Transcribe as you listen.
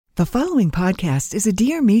The following podcast is a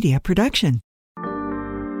Dear Media production.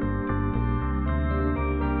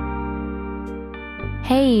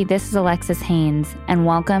 Hey, this is Alexis Haynes, and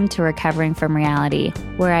welcome to Recovering from Reality,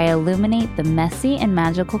 where I illuminate the messy and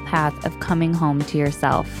magical path of coming home to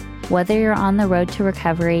yourself. Whether you're on the road to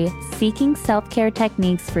recovery, seeking self-care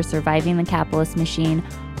techniques for surviving the capitalist machine,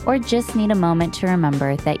 or just need a moment to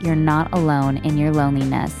remember that you're not alone in your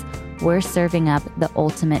loneliness, we're serving up the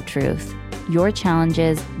ultimate truth. Your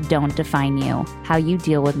challenges don't define you. How you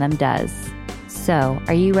deal with them does. So,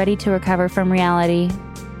 are you ready to recover from reality?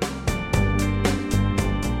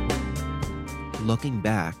 Looking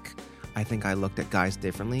back, I think I looked at guys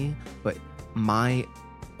differently, but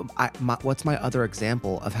what's my other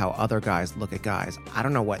example of how other guys look at guys? I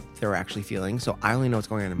don't know what they're actually feeling, so I only know what's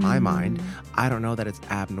going on in my mind. I don't know that it's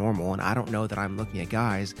abnormal, and I don't know that I'm looking at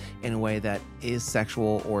guys in a way that is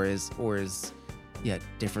sexual or is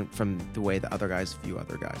different from the way that other guys view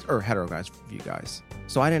other guys, or hetero guys view guys.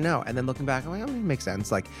 So I didn't know. And then looking back, I'm like, it makes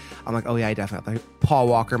sense. I'm like, oh yeah, I definitely, Paul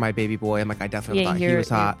Walker, my baby boy, I definitely thought he was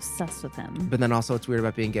hot. You're obsessed with him. But then also it's weird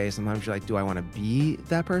about being gay. Sometimes you're like, do I want to be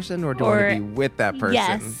that person or do I want to be with that person?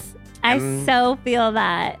 Yes, I so feel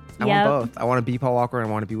that. I want both. I want to be Paul Walker and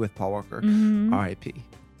I want to be with Paul Walker. R.I.P.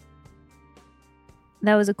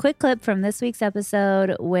 That was a quick clip from this week's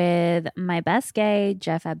episode with my best gay,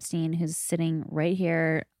 Jeff Epstein, who's sitting right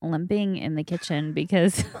here limping in the kitchen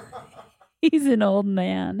because he's an old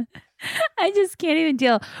man. I just can't even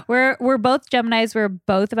deal. We're both Geminis. We're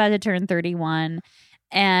both about to turn 31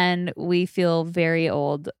 and we feel very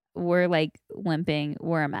old. We're like limping.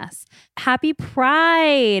 We're a mess. Happy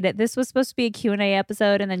Pride. This was supposed to be a Q&A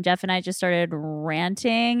episode, and then Jeff and I just started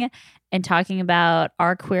ranting and talking about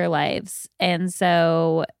our queer lives. And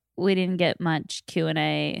so we didn't get much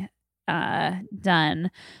Q&A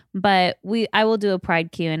done. But I will do a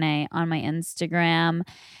Pride Q&A on my Instagram.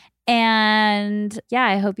 And yeah,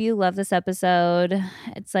 I hope you love this episode.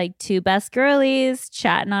 It's like two best girlies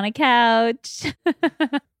chatting on a couch.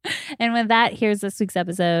 And with that, here's this week's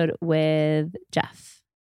episode with Jeff.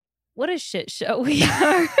 What a shit show we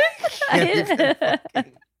are.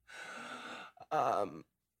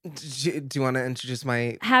 Do you want to introduce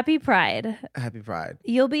my... Happy Pride. Happy Pride.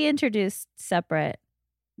 You'll be introduced separate.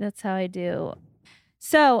 That's how I do.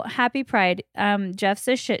 So, Happy Pride. Jeff's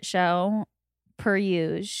a shit show, per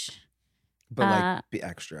usual. But be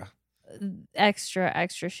extra.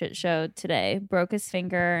 Extra shit show today. Broke his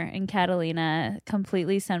finger in Catalina,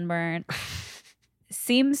 completely sunburned.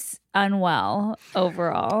 Seems unwell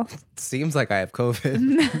overall. Seems like I have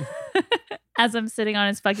COVID. As I'm sitting on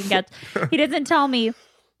his fucking couch. He doesn't tell me.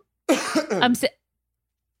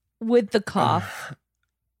 With the cough.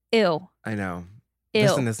 Ew. I know. Ew.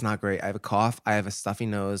 Listen, it's not great. I have a cough. I have a stuffy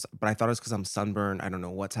nose, but I thought it was because I'm sunburned. I don't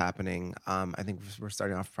know what's happening. I think we're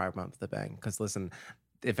starting off Pride Month with a bang. Because listen,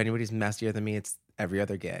 if anybody's messier than me, it's every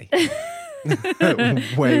other gay.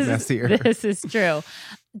 Way messier. This is true.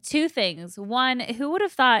 Two things. One, who would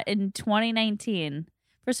have thought in 2019?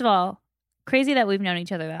 First of all, crazy that we've known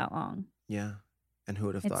each other that long. Yeah. And who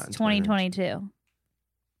would have thought? It's 2022.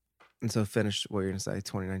 And so finish what you're going to say.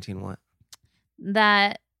 2019 what?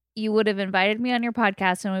 That you would have invited me on your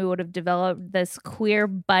podcast and we would have developed this queer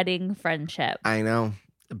budding friendship. I know.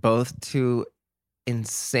 Both two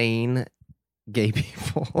insane gay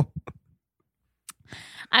people.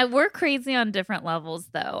 We're crazy on different levels,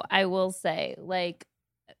 though. I will say,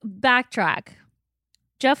 backtrack.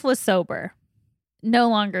 Jeff was sober, no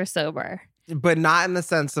longer sober, but not in the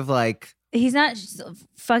sense of he's not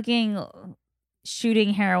fucking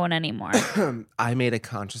shooting heroin anymore. I made a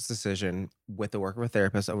conscious decision with the work of a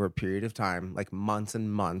therapist over a period of time, months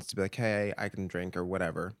and months, to be like, hey, I can drink or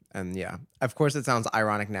whatever. And yeah, of course it sounds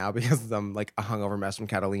ironic now because I'm a hungover mess from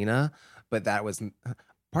Catalina, but that was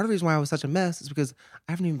part of the reason why I was such a mess is because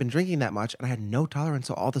I haven't even been drinking that much and I had no tolerance.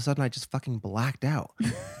 So all of a sudden I just fucking blacked out.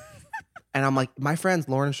 And I'm like, my friends,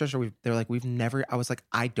 Lauren and Trisha, they're like, we've never, I was like,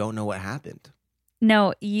 I don't know what happened.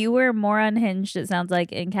 No, you were more unhinged, it sounds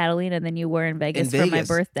like, in Catalina than you were in Vegas for my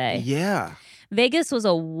birthday. Yeah. Vegas was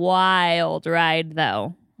a wild ride,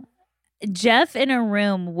 though. Jeff in a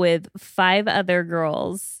room with 5 other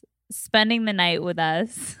girls spending the night with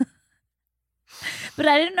us. But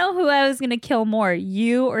I didn't know who I was going to kill more,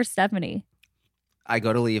 you or Stephanie. I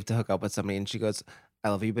go to leave to hook up with somebody and she goes, I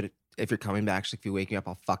love you, but if you're coming back, if you wake me up,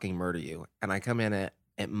 I'll fucking murder you. And I come in at,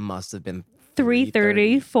 it must have been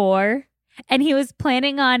 3:34. And he was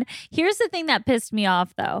planning on, here's the thing that pissed me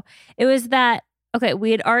off though. It was that, okay,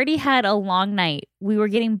 we had already had a long night. We were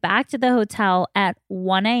getting back to the hotel at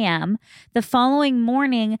 1 a.m. The following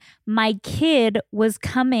morning, my kid was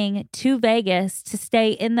coming to Vegas to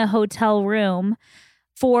stay in the hotel room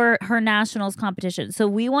for her nationals competition. So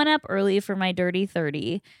we went up early for my dirty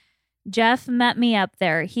 30. Jeff met me up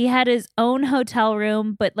there. He had his own hotel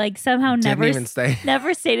room, but like somehow Didn't even stay.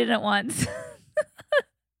 never stayed in it once.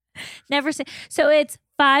 Never stayed. So it's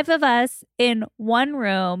 5 of us in one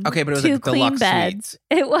room. Okay, but it was 2 a queen deluxe beds. suite.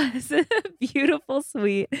 It was a beautiful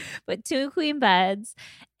suite, but 2 queen beds.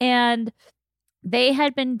 And they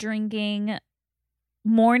had been drinking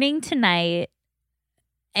morning to night,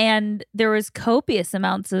 and there was copious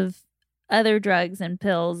amounts of other drugs and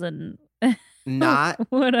pills and Not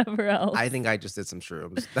whatever else. I think I just did some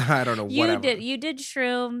shrooms. I don't know. You did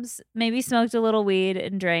shrooms, maybe smoked a little weed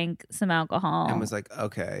and drank some alcohol. And was like,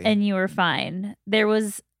 okay. And you were fine. There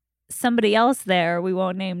was somebody else there. We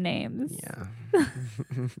won't name names. Yeah.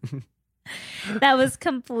 That was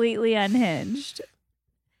completely unhinged.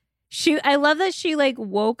 I love that she like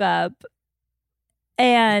woke up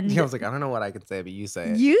and I was like, I don't know what I can say, but you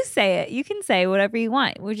say it. You say it. You can say whatever you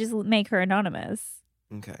want. We'll just make her anonymous.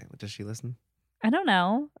 Okay. Does she listen? I don't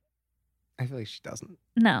know. I feel like she doesn't.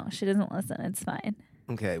 No, she doesn't listen. It's fine.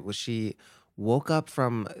 Okay. Well, she woke up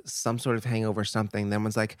from some sort of hangover or something. Then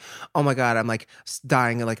was like, oh my God, I'm like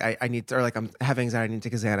dying. Like I need to, or like I'm having anxiety. I need to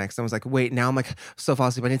take a Xanax. Then was like, wait, now I'm like so fall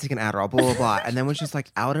asleep. I need to take an Adderall, blah, blah, blah. And then was just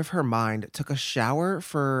like out of her mind, took a shower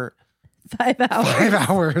for 5 hours. 5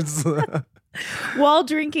 hours. While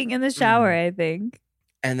drinking in the shower, I think.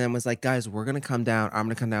 And then was like, guys, we're going to come down. I'm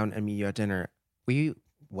going to come down and meet you at dinner. We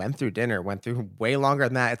went through dinner, went through way longer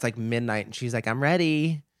than that. It's like midnight. And she's like, I'm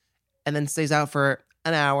ready. And then stays out for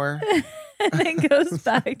an hour. And then goes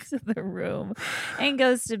back to the room and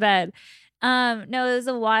goes to bed. No, it was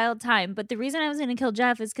a wild time. But the reason I was going to kill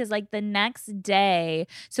Jeff is because like the next day,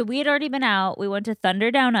 so we had already been out. We went to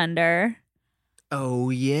Thunder Down Under. Oh,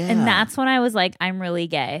 yeah. And that's when I was like, I'm really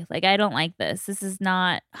gay. Like, I don't like this. This is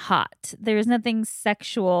not hot. There's nothing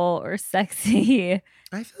sexual or sexy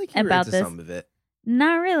I feel like you were about into this. some of it.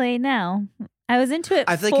 Not really, no. I was into it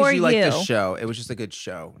I feel for like you liked the show. It was just a good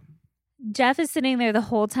show. Jeff is sitting there the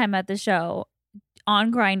whole time at the show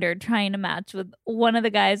on Grindr trying to match with one of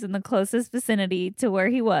the guys in the closest vicinity to where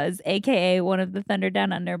he was, aka one of the Thunder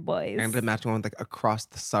Down Under boys. And to match one with like across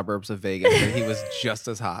the suburbs of Vegas, and he was just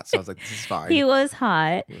as hot. So I was like, this is fine. He was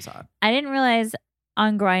hot. He was hot. I didn't realize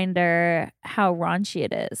on Grindr how raunchy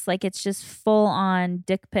it is. Like it's just full on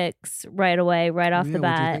dick pics right away, right off the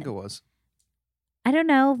bat. What do you think it was? I don't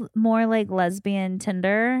know, more like lesbian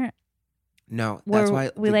Tinder. No, that's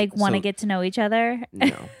why we like want to get to know each other.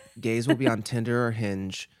 No, gays will be on Tinder or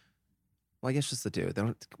Hinge. Well, I guess just the two. They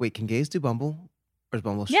don't. Wait, can gays do Bumble or is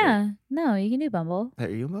Bumble straight? Yeah, no, you can do Bumble. Are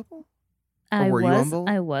you on Bumble? Were you on Bumble?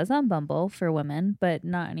 I was on Bumble for women, but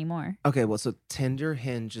not anymore. Okay, well, so Tinder,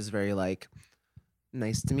 Hinge is very like,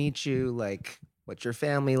 nice to meet you. Like, what's your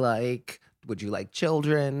family like? Would you like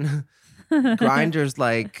children? Grindr's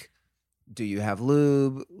like, do you have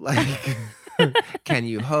lube? Like, can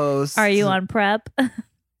you host? Are you on prep?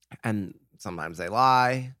 And sometimes they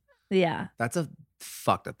lie. Yeah. That's a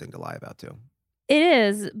fucked up thing to lie about too. It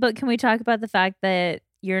is, but can we talk about the fact that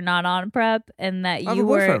you're not on prep and that you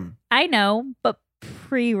were boyfriend. I know, but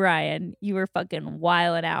pre-Ryan, you were fucking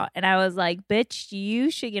wilding out. And I was like, bitch, you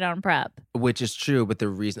should get on prep. Which is true, but the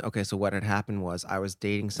reason, okay, so what had happened was I was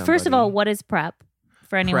dating somebody. First of all, what is prep?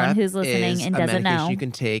 For anyone PrEP who's listening is and a doesn't medication know. you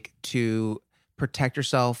can take to protect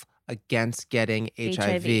yourself against getting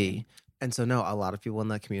HIV. And so, no, a lot of people in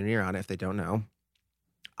the community are on it if they don't know.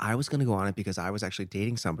 I was going to go on it because I was actually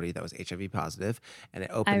dating somebody that was HIV positive, and it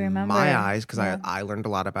opened my eyes because I learned a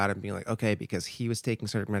lot about it and being like, okay, because he was taking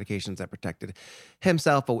certain medications that protected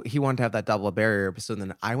himself, but he wanted to have that double barrier. So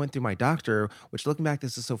then I went through my doctor, which looking back,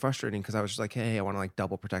 this is so frustrating because I was just like, hey, I want to like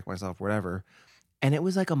double protect myself, whatever. And it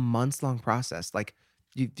was like a months-long process. Like,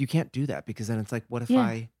 you can't do that because then it's like, what if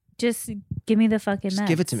I just give me the fucking just meds.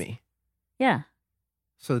 give it to me? Yeah.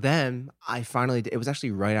 So then I finally, it was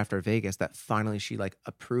actually right after Vegas that finally she like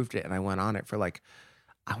approved it and I went on it for like,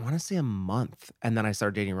 I want to say a month. And then I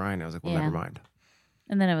started dating Ryan. I was like, well, never mind.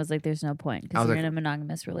 And then I was like, there's no point because you're in a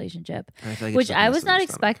monogamous relationship, which I was not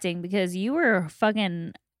expecting because you were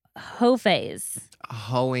fucking hoe phase.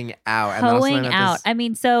 Hoeing out. Hoeing out. I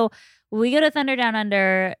mean, so we go to Thunder Down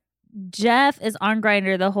Under. Jeff is on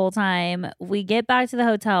Grindr the whole time. We get back to the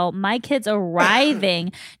hotel. My kid's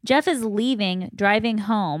arriving. Jeff is leaving, driving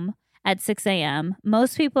home at 6 a.m.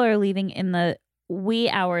 Most people are leaving in the wee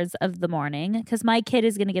hours of the morning because my kid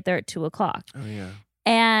is going to get there at 2 o'clock. Oh, yeah.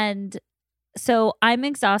 And so I'm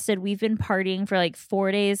exhausted. We've been partying for like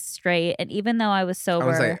 4 days straight. And even though I was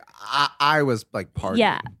sober. I was like partying.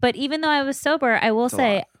 Yeah. But even though I was sober, I will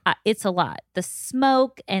say it's a lot. The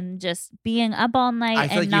smoke and just being up all night I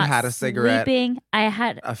feel and like not you had a cigarette. sleeping. I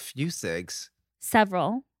had a few cigs.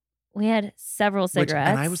 Several. We had several cigarettes.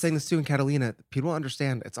 And I was saying this too in Catalina. People don't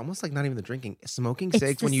understand. It's almost like not even the drinking. Smoking It's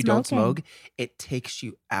cigs the when you don't smoking. smoke, it takes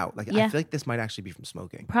you out. Like Yeah. I feel like this might actually be from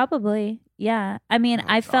smoking. Probably. Yeah. I mean, Oh,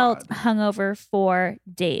 I felt God. hungover for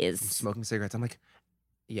days. From smoking cigarettes. I'm like,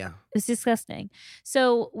 yeah. It's disgusting.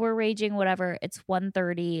 So we're raging, whatever. It's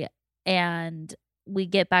 1:30 and we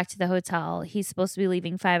get back to the hotel. He's supposed to be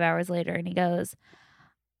leaving 5 hours later. And he goes,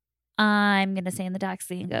 I'm going to stay in the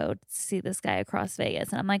taxi and go see this guy across Vegas.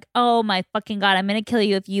 And I'm like, oh my fucking God, I'm going to kill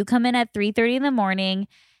you if you come in at 3:30 in the morning.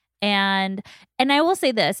 And I will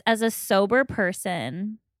say this, as a sober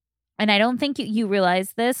person, and I don't think you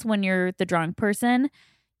realize this when you're the drunk person,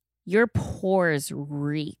 your pores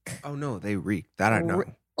reek. Oh no, they reek. That I know.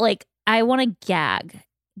 Like, I want to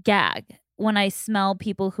gag when I smell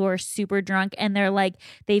people who are super drunk and they're like,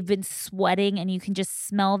 they've been sweating and you can just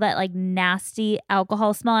smell that like nasty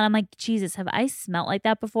alcohol smell. And I'm like, Jesus, have I smelled like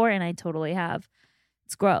that before? And I totally have.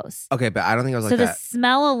 It's gross. Okay, but I don't think I was So like the that.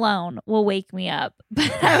 smell alone will wake me up.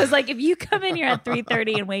 But I was like, if you come in here at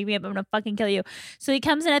 3:30 and wake me up, I'm gonna fucking kill you. So he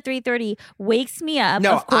comes in at 3:30, wakes me up.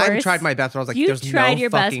 No, of course. I tried my best, but I was like, you there's tried no your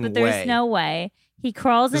best, fucking but there's way. no way. He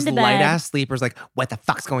crawls This into bed. light ass sleeper's like, what the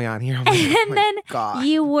fuck's going on here? I'm like, And oh then God.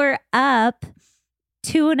 you were up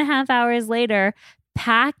 2.5 hours later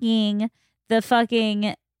packing the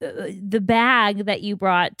fucking the bag that you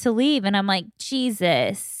brought to leave. And I'm like,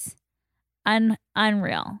 Jesus.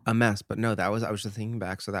 Unreal. A mess. But no, I was just thinking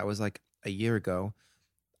back. So that was like a year ago.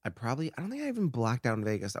 I don't think I even blacked out in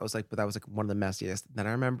Vegas. That was like one of the messiest. Then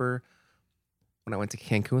I remember when I went to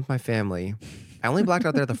Cancun with my family. I only blacked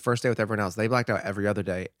out there the first day with everyone else. They blacked out every other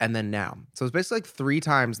day. And then now. So it's basically like 3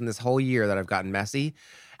 times in this whole year that I've gotten messy.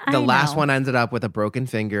 The last one ended up with a broken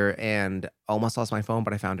finger and almost lost my phone,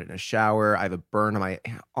 but I found it in a shower. I have a burn on my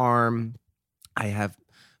arm. I have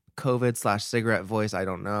COVID/cigarette voice. I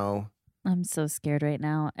don't know. I'm so scared right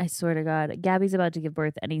now. I swear to God. Gabby's about to give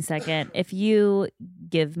birth any second. If you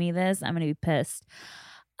give me this, I'm going to be pissed.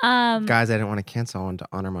 Guys, I didn't want to cancel. I wanted to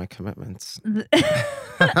honor my commitments. Okay,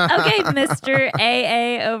 Mr.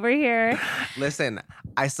 AA over here. Listen,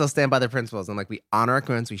 I still stand by the principles. I'm like, we honor our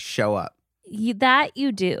commitments. We show up. You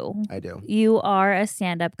do. I do. You are a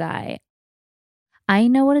stand-up guy. I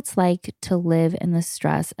know what it's like to live in the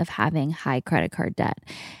stress of having high credit card debt.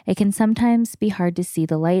 It can sometimes be hard to see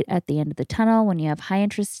the light at the end of the tunnel when you have high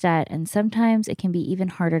interest debt, and sometimes it can be even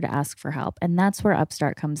harder to ask for help, and that's where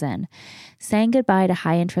Upstart comes in. Saying goodbye to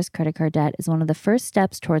high interest credit card debt is one of the first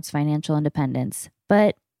steps towards financial independence,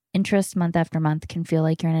 but interest month after month can feel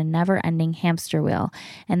like you're in a never-ending hamster wheel,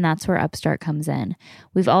 and that's where Upstart comes in.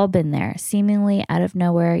 We've all been there. Seemingly out of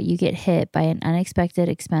nowhere, you get hit by an unexpected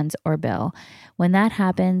expense or bill. When that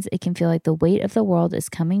happens, it can feel like the weight of the world is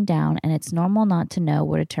coming down, and it's normal not to know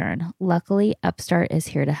where to turn. Luckily, Upstart is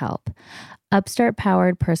here to help.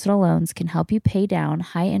 Upstart-powered personal loans can help you pay down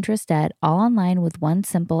high-interest debt all online with one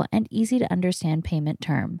simple and easy-to-understand payment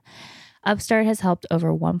term. Upstart has helped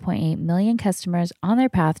over 1.8 million customers on their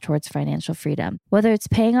path towards financial freedom. Whether it's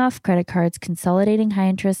paying off credit cards, consolidating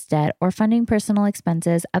high-interest debt, or funding personal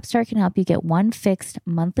expenses, Upstart can help you get one fixed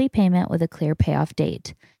monthly payment with a clear payoff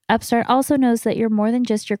date. Upstart also knows that you're more than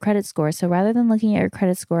just your credit score, so rather than looking at your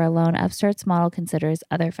credit score alone, Upstart's model considers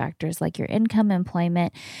other factors like your income,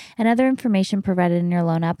 employment, and other information provided in your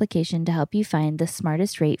loan application to help you find the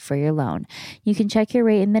smartest rate for your loan. You can check your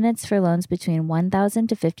rate in minutes for loans between $1,000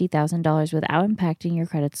 to $50,000 without impacting your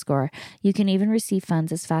credit score. You can even receive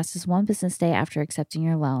funds as fast as 1 business day after accepting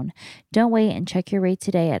your loan. Don't wait and check your rate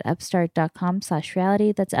today at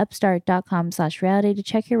upstart.com/reality. That's upstart.com/reality to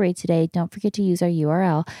check your rate today. Don't forget to use our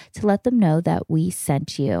URL to let them know that we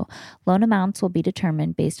sent you. Loan amounts will be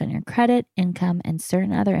determined based on your credit, income, and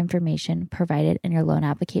certain other information provided in your loan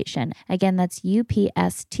application. Again, that's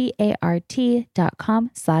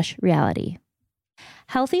upstart.com/reality.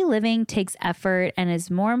 Healthy living takes effort and is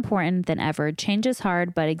more important than ever. Change is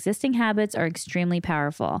hard, but existing habits are extremely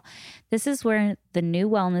powerful. This is where the new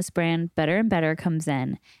wellness brand Better and Better comes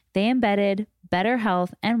in. They embedded better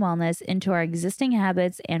health and wellness into our existing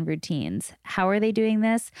habits and routines. How are they doing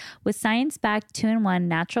this? With science-backed 2-in-1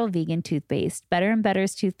 natural vegan toothpaste, Better and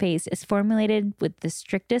Better's toothpaste is formulated with the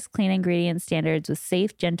strictest clean ingredient standards with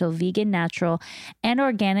safe, gentle, vegan, natural, and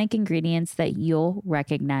organic ingredients that you'll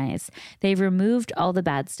recognize. They've removed all the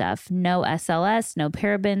bad stuff. No SLS, no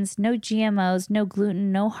parabens, no GMOs, no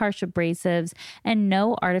gluten, no harsh abrasives, and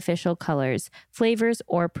no artificial colors, flavors,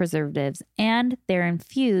 or preservatives. And they're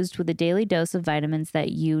infused with a daily dose of of vitamins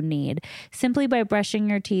that you need simply by brushing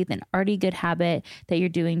your teeth, an already good habit that you're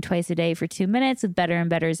doing twice a day for 2 minutes with Better and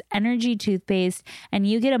Better's Energy toothpaste, and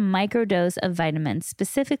you get a microdose of vitamins,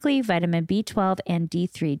 specifically vitamin B12 and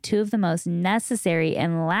D3, two of the most necessary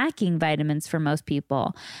and lacking vitamins for most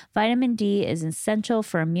people. Vitamin D is essential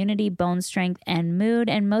for immunity, bone strength, and mood,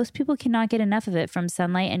 and most people cannot get enough of it from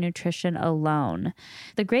sunlight and nutrition alone.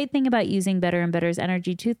 The great thing about using Better and Better's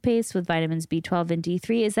Energy toothpaste with vitamins B12 and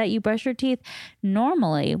D3 is that you brush your teeth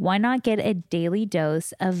normally. Why not get a daily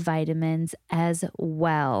dose of vitamins as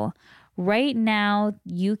well? Right now,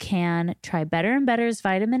 you can try Better and Better's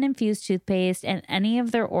vitamin-infused toothpaste and any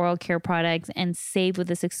of their oral care products and save with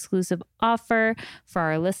this exclusive offer for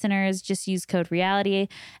our listeners. Just use code REALITY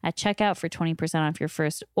at checkout for 20% off your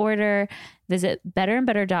first order. Visit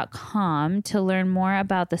betterandbetter.com to learn more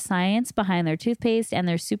about the science behind their toothpaste and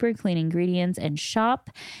their super clean ingredients and shop.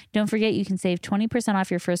 Don't forget you can save 20%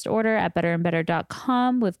 off your first order at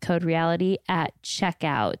betterandbetter.com with code REALITY at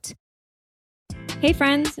checkout. Hey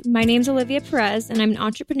friends, my name's Olivia Perez, and I'm an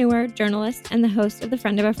entrepreneur, journalist, and the host of the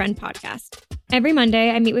Friend of a Friend podcast. Every Monday,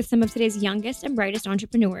 I meet with some of today's youngest and brightest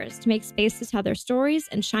entrepreneurs to make space to tell their stories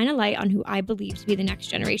and shine a light on who I believe to be the next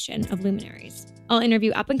generation of luminaries. I'll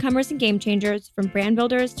interview up-and-comers and game changers, from brand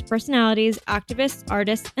builders to personalities, activists,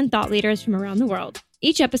 artists, and thought leaders from around the world.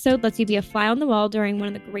 Each episode lets you be a fly on the wall during one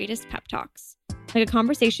of the greatest pep talks, like a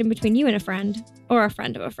conversation between you and a friend, or a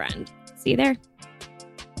friend of a friend. See you there.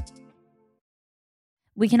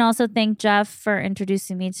 We can also thank Jeff for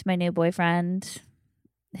introducing me to my new boyfriend,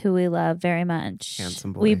 who we love very much.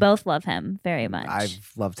 Handsome boy. We both love him very much.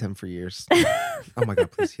 I've loved him for years. Oh my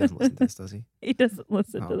God, please. He doesn't listen to this, does he? He doesn't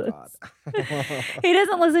listen to this. God. He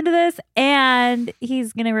doesn't listen to this, and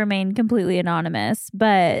he's going to remain completely anonymous.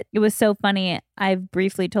 But it was so funny. I've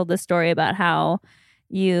briefly told the story about how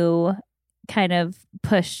you kind of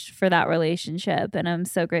pushed for that relationship, and I'm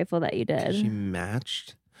so grateful that you did. She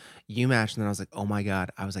matched. You matched, and then I was like, oh my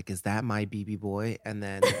God. I was like, is that my BB boy? And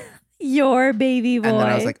then your baby boy. And then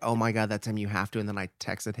I was like, oh my God, that time you have to. And then I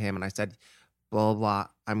texted him and I said, blah, blah, blah.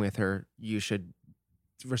 I'm with her. You should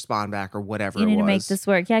respond back or whatever it was. You need to make this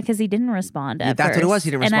work. Yeah, because he didn't respond at That's first. what it was.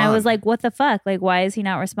 He didn't respond. And I was like, what the fuck? Like, why is he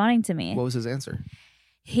not responding to me? What was his answer?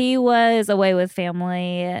 He was away with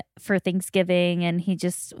family for Thanksgiving and he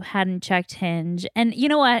just hadn't checked Hinge. And you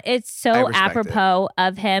know what? It's so apropos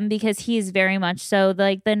of him because he's very much so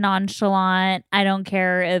like the nonchalant, I don't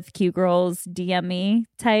care if cute girls DM me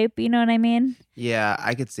type. You know what I mean? Yeah,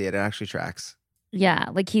 I could see it. It actually tracks. Yeah,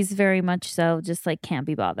 like he's very much so just like can't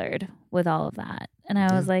be bothered with all of that. And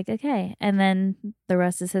I was like, okay. And then the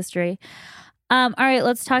rest is history. All right,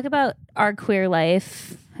 let's talk about our queer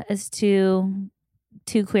life as two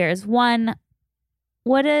queers. One,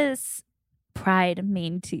 what does pride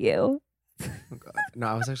mean to you? Oh God. No,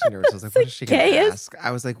 I was actually nervous. I was like, what is she going to ask?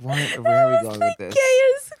 I was like, what? Where are we going with this?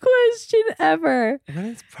 Gayest question ever. What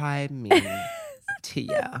does pride mean to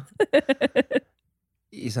you?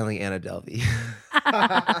 You sound like Anna Delvey.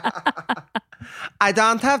 I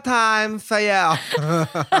don't have time for you.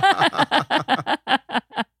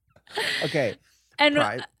 Okay. And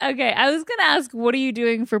Pride. Okay, I was gonna ask, what are you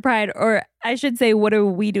doing for Pride? Or I should say, what are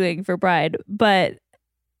we doing for Pride? But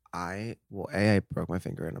I broke my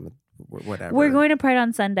finger and I'm whatever. We're going to Pride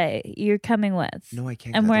on Sunday. You're coming with. No, I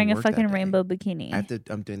can't. I'm wearing a fucking rainbow bikini.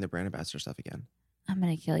 I'm doing the brand ambassador stuff again. I'm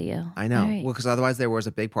gonna kill you. I know. Right. Well, because otherwise there was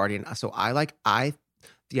a big party, and so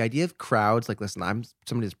the idea of crowds, like, listen, I'm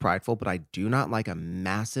somebody that's prideful, but I do not like a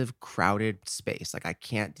massive crowded space. Like, I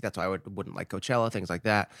can't, that's why I wouldn't like Coachella, things like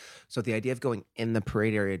that. So the idea of going in the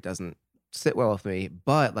parade area doesn't sit well with me.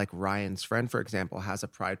 But like Ryan's friend, for example, has a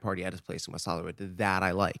pride party at his place in West Hollywood that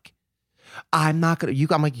I like. I'm not going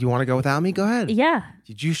to, I'm like, you want to go without me? Go ahead. Yeah.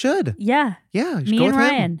 You should. Yeah. Yeah. You should me go and with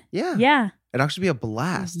Ryan. Him. Yeah. Yeah. It'd actually be a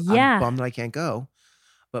blast. Yeah. I'm bummed that I can't go.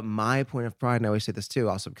 But my point of pride, and I always say this too,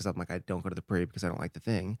 also because I'm like, I don't go to the parade because I don't like the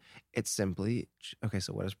thing. It's simply, okay,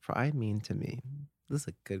 so what does pride mean to me? This is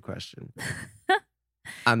a good question.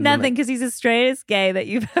 Nothing, because he's the straightest gay that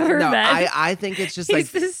you've ever met. I think it's just he's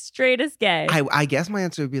the straightest gay. I guess my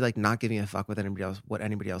answer would be like not giving a fuck with anybody else, what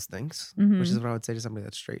anybody else thinks, which is what I would say to somebody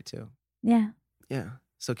that's straight too. Yeah. Yeah.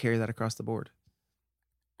 So carry that across the board.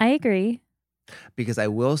 I agree. Because I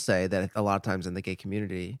will say that a lot of times in the gay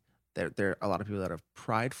community, there are a lot of people that are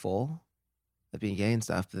prideful of being gay and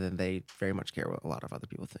stuff, but then they very much care what a lot of other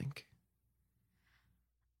people think.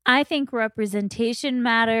 I think representation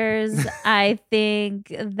matters. I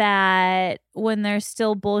think that when there's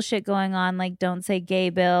still bullshit going on, like don't say gay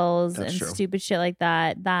bills and stupid shit like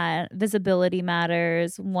that, that visibility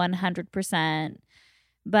matters 100%.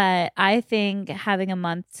 But I think having a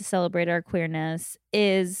month to celebrate our queerness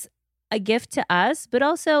is a gift to us, but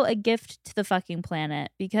also a gift to the fucking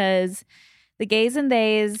planet, because the gays and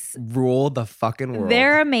theys rule the fucking world.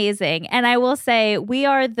 They're amazing. And I will say we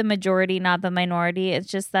are the majority, not the minority. It's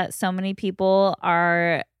just that so many people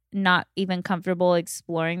are not even comfortable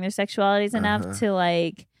exploring their sexualities enough to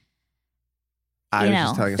like,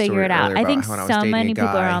 figure it out. I think so many people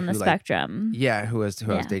are on the spectrum. Who I was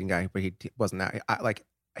dating a guy, but he wasn't that.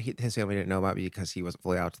 His family didn't know about me because he wasn't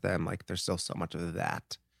fully out to them. Like, there's still so much of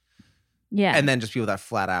that. Yeah. And then just people that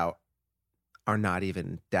flat out are not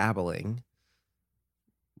even dabbling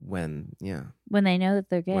when they know that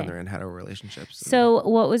they're gay. When they're in hetero relationships. So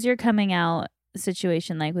what was your coming out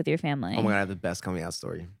situation like with your family? Oh my God, I have the best coming out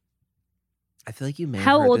story. I feel like you may have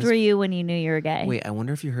How heard old this. were you when you knew you were gay? Wait, I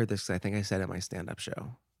wonder if you heard this because I think I said it at my stand-up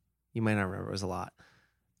show. You might not remember. It was a lot.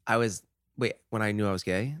 When I knew I was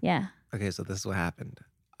gay? Yeah. Okay, so this is what happened.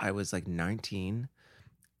 I was like 19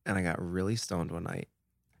 and I got really stoned one night.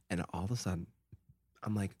 And all of a sudden,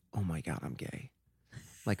 I'm like, oh my God, I'm gay.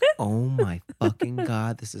 Like, oh my fucking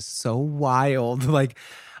God, this is so wild. Like,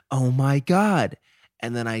 oh my God.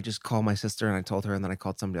 And then I just called my sister and I told her, and then I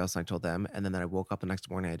called somebody else and I told them. And then I woke up the next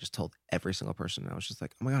morning, I just told every single person. And I was just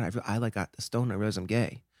like, oh my God, I like got stoned. I realized I'm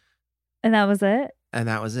gay. And that was it? And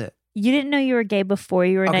that was it. You didn't know you were gay before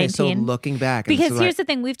you were 19? So looking back. Because here's the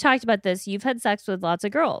thing. We've talked about this. You've had sex with lots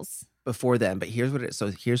of girls. Before then. But here's what it is.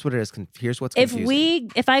 So here's what it is. Here's what's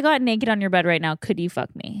confusing. If I got naked on your bed right now, could you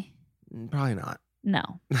fuck me? Probably not.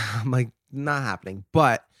 No. I'm like, not happening.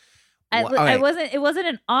 But it wasn't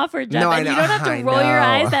an offer, Jeff. No, and you don't have to roll your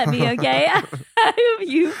eyes at me, okay?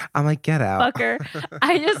 I'm like, get out. Fucker.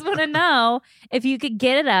 I just want to know if you could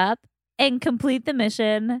get it up and complete the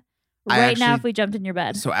mission now if we jumped in your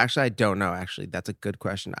bed. So actually, I don't know. Actually, that's a good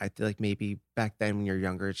question. I feel like maybe back then when you're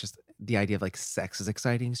younger, it's just the idea of like sex is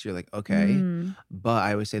exciting. So you're like, okay. But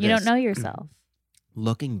I always say you don't know yourself.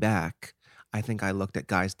 Looking back, I think I looked at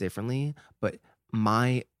guys differently. But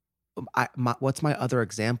what's my other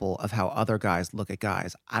example of how other guys look at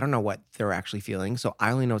guys? I don't know what they're actually feeling. So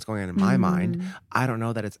I only know what's going on in my mind. I don't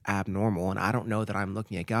know that it's abnormal. And I don't know that I'm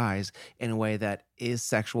looking at guys in a way that is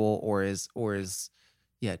sexual or is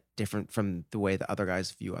different from the way that other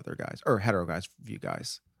guys view other guys or hetero guys view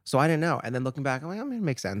guys. So I didn't know. And then looking back, I'm like, I mean, it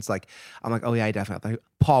makes sense. Like, I'm like, oh yeah, I definitely thought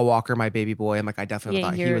Paul Walker, my baby boy. I'm like, I definitely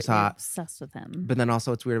thought he was hot. Obsessed with him. But then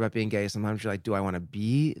also it's weird about being gay. Sometimes you're like, do I want to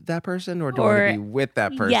be that person or do I want to be with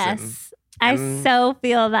that person? Yes. I so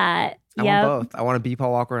feel that. I want both. I want to be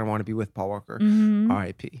Paul Walker and I want to be with Paul Walker.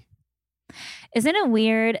 R.I.P. Isn't it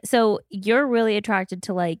weird? So you're really attracted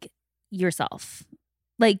to like yourself.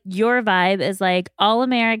 Like your vibe is like all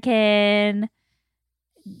American.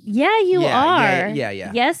 Yeah, you are. Yeah.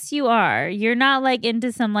 Yes, you are. You're not like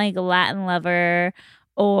into some like Latin lover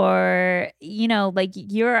or, like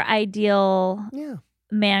your ideal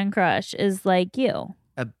man crush is like you.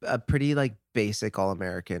 A pretty like basic all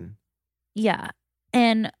American. Yeah.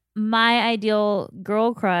 And my ideal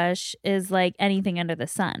girl crush is like anything under the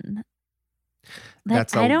sun.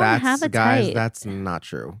 Like, I don't have a guys, type. That's not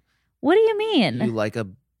true. What do you mean? You like a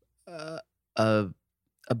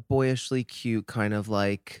boyishly cute kind of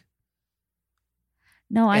like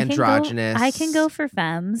androgynous. I can go for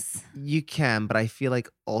femmes. You can, but I feel like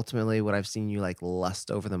ultimately what I've seen you like lust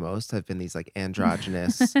over the most have been these like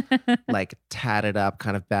androgynous, like tatted up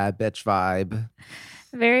kind of bad bitch vibe.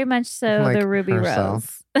 Very much so, like the Ruby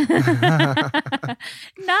herself. Rose. Not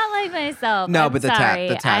like myself. No, I'm but the sorry.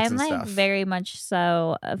 tats I'm and like stuff. very much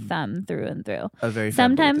so a femme through and through.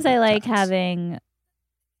 Sometimes I like having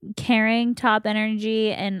caring top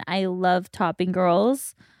energy, and I love topping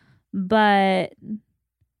girls, but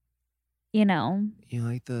you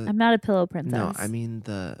like I'm not a pillow princess. No, I mean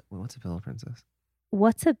what's a pillow princess?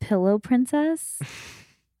 What's a pillow princess?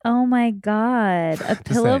 Oh my God. A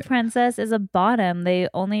pillow princess is a bottom. They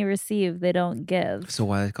only receive, they don't give. So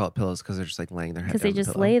why they call it pillows? Because they're just like laying their head down. Because they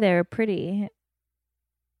just lay there pretty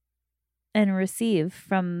and receive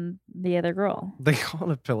from the other girl. They call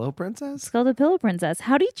it a pillow princess? It's called a pillow princess.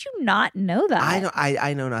 How did you not know that?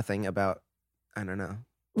 I know nothing about, I don't know.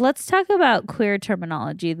 Let's talk about queer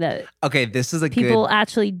terminology that this is people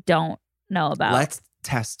actually don't know about. Let's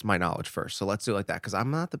test my knowledge first. So let's do it like that because I'm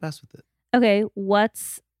not the best with it. Okay,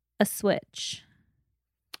 what's a switch?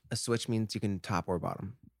 A switch means you can top or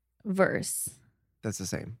bottom. Verse. That's the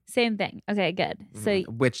same. Same thing. Okay, good. So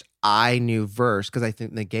which I knew verse because I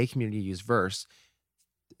think the gay community use verse.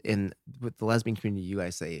 With the lesbian community, you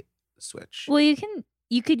guys say switch. Well,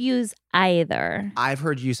 you could use either. I've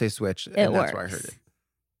heard you say switch, and that's works. why I heard it.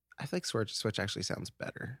 I feel like switch actually sounds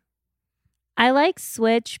better. I like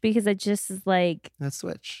switch because it just is like let's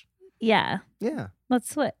switch. Yeah. Yeah.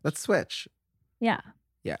 Let's switch. Let's switch. Yeah.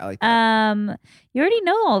 Yeah, I like that. You already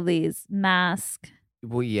know all these. Mask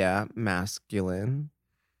Well, yeah, masculine.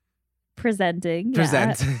 presenting.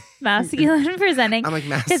 Present. Yeah. Masculine presenting. I'm like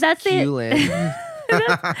 'Cause that's the masculine.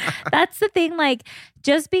 that's the thing. Like,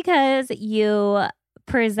 just because you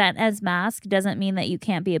present as mask doesn't mean that you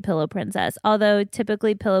can't be a pillow princess. Although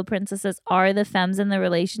typically pillow princesses are the femmes in the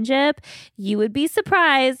relationship. You would be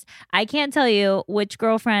surprised. I can't tell you which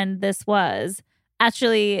girlfriend this was.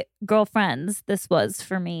 Actually, girlfriends, this was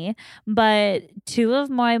for me. But two of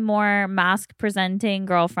my more mask presenting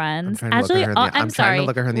girlfriends. I'm trying to look at her in the- I'm sorry. trying to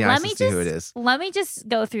look at her in the eyes to see who it is. Let me just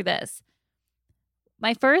go through this.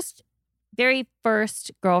 My very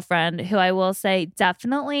first girlfriend, who I will say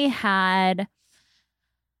definitely had,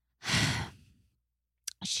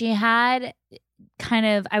 she had kind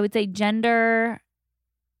of, I would say, gender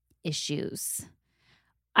issues.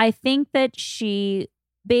 I think that she,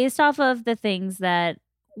 based off of the things that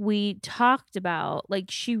we talked about, like,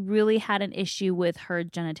 she really had an issue with her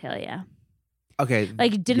genitalia. Okay.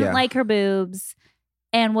 Like, didn't like her boobs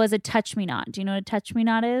and was a touch me not. Do you know what a touch me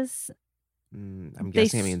not is? I'm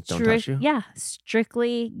guessing it means don't touch you. Yeah.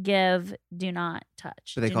 Strictly give, do not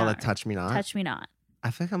touch. Do they call it touch me not? Touch me not.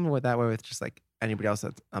 I feel like I'm that way with just like anybody else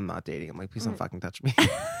that I'm not dating. I'm like, please don't fucking touch me.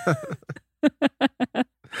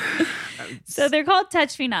 So they're called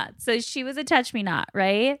touch me not. So she was a touch me not,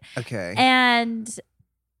 right? Okay. And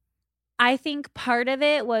I think part of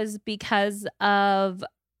it was because of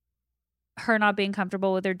her not being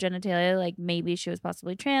comfortable with her genitalia. Like, maybe she was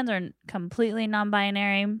possibly trans or completely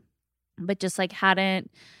non-binary, but just like hadn't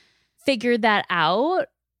figured that out.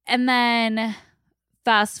 And then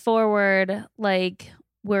fast forward, like,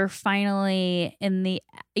 we're finally in the,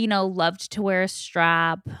 loved to wear a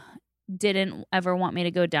strap, didn't ever want me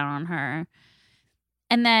to go down on her.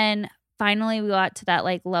 And then finally we got to that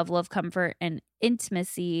like level of comfort and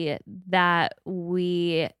intimacy that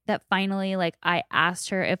finally, like, I asked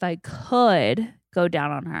her if I could go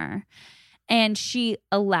down on her. And she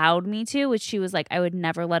allowed me to, which she was like, I would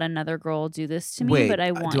never let another girl do this to me, Wait, but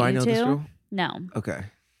I want do you I know to. this girl? No. Okay.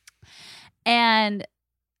 And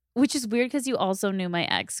which is weird because you also knew my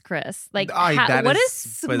ex, Chris. Like, that what is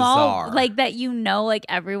is small, bizarre. like, that like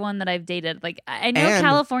everyone that I've dated. Like, I know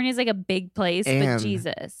California is like a big place, but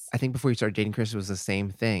Jesus. I think before you started dating Chris, it was the same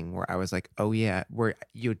thing where I was like, oh yeah,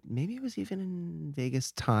 maybe it was even in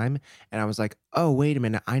Vegas time. And I was like, oh, wait a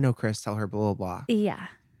minute. I know Chris, tell her blah, blah, blah. Yeah,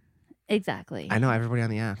 exactly. I know everybody on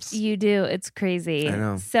the apps. You do. It's crazy. I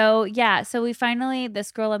know. So yeah,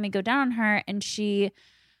 this girl let me go down on her and she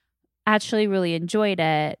actually really enjoyed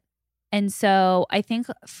it. And so I think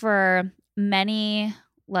for many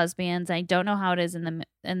lesbians, I don't know how it is in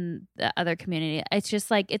the other community. It's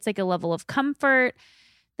just like, it's like a level of comfort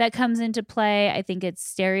that comes into play. I think it's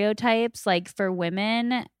stereotypes. Like, for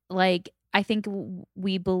women, like, I think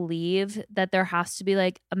we believe that there has to be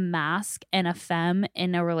like a mask and a femme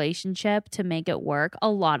in a relationship to make it work. A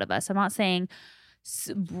lot of us. I'm not saying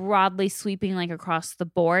broadly sweeping like across the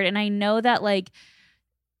board. And I know that like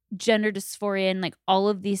gender dysphoria and like all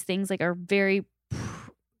of these things like are very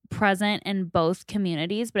present in both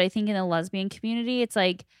communities, but I think in the lesbian community it's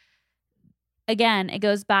like, again, it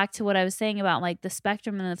goes back to what I was saying about like the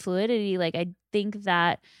spectrum and the fluidity. Like, I think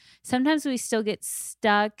that sometimes we still get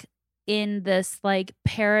stuck in this like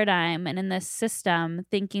paradigm and in this system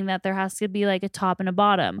thinking that there has to be like a top and a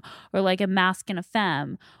bottom or like a mask and a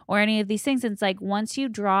femme or any of these things. And it's like, once you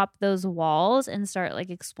drop those walls and start like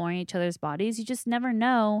exploring each other's bodies, you just never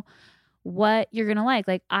know what you're gonna like.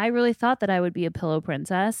 Like, I really thought that I would be a pillow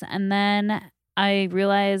princess, and then I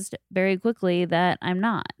realized very quickly that I'm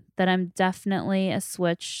not. That I'm definitely a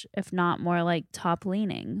switch, if not more like top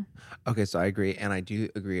leaning. Okay, so I agree. And I do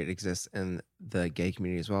agree it exists in the gay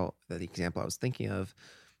community as well. The example I was thinking of,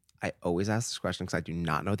 I always ask this question because I do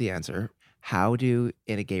not know the answer. How do,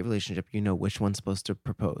 in a gay relationship, you know which one's supposed to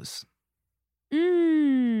propose?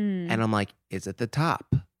 And I'm like, is it the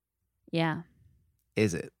top? Yeah.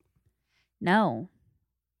 Is it? No.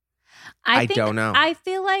 I don't know. I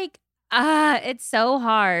feel like it's so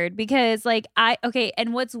hard because like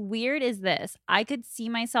and what's weird is this. I could see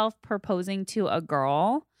myself proposing to a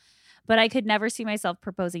girl, but I could never see myself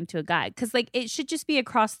proposing to a guy because like it should just be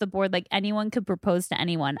across the board. Like, anyone could propose to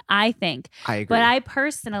anyone, I think. I agree. But I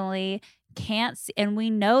personally can't see, and we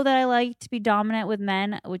know that I like to be dominant with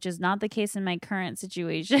men, which is not the case in my current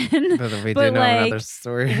situation. We do know another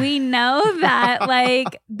story. We know that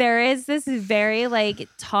like there is this very like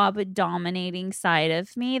top dominating side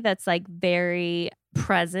of me that's like very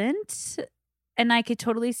present, and I could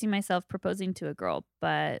totally see myself proposing to a girl.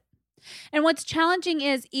 And what's challenging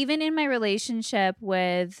is even in my relationship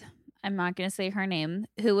with I'm not going to say her name,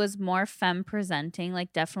 who was more femme presenting,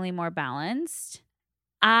 like definitely more balanced.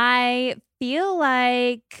 I feel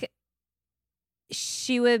like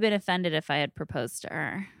she would have been offended if I had proposed to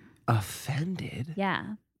her. Offended?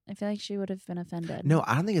 Yeah. I feel like she would have been offended. No,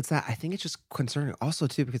 I don't think it's that. I think it's just concerning also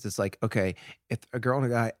too, because it's like, okay, if a girl and a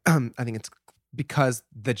guy, I think it's because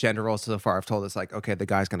the gender roles so far have told us like, okay, the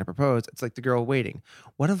guy's gonna propose. It's like the girl waiting.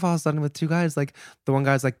 What if all of a sudden with two guys, like the one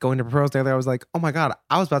guy's like going to propose, the other guy was like, oh my God,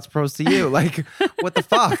 I was about to propose to you. Like, what the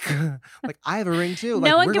fuck? Like, I have a ring too.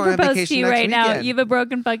 No Like, one can propose to you right now. weekend. You have a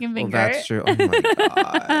broken fucking finger. Well, that's true. Oh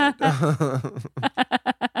my God.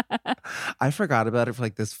 I forgot about it for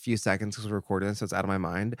like this few seconds because we're recording it, so it's out of my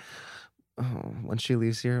mind. Oh, when she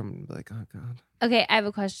leaves here, I'm like, oh God. Okay, I have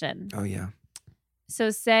a question. Oh yeah. So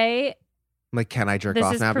say, Like, can I jerk This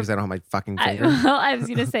off is now pro- because I don't have my fucking I, finger? well, I was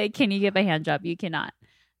going to say, can you give a hand job? You cannot.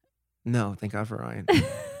 No, thank God for Ryan.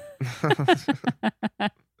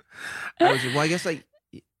 Well, I guess like,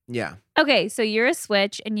 yeah. Okay, so you're a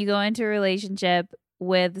switch and you go into a relationship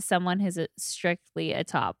with someone who's strictly a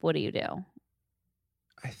top. What do you do?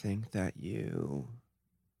 I think that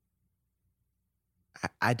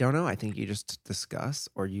I don't know. I think you just discuss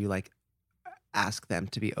or you like ask them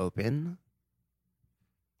to be open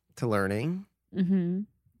to learning, Mm-hmm.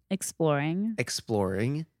 Exploring.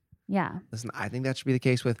 Yeah. Listen, I think that should be the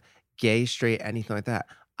case with gay, straight, anything like that.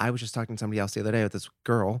 I was just talking to somebody else the other day with this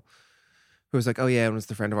girl who was like, oh yeah, it was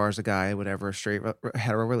the friend of ours, a guy, whatever, a straight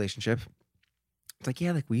hetero relationship. It's like,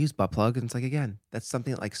 yeah, like we use butt plug. And it's like, again, that's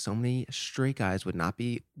something that like so many straight guys would not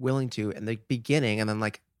be willing to in the beginning. And then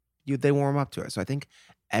like they warm up to it. So I think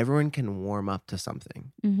everyone can warm up to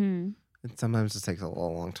something. Mm-hmm. And sometimes it takes a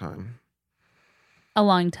long time. A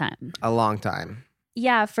long time. A long time.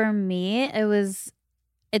 Yeah, for me,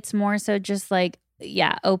 it's more so just like,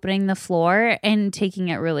 yeah, opening the floor and taking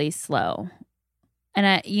it really slow. And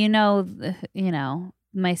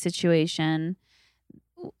my situation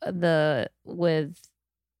well,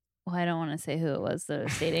 I don't want to say who it was that I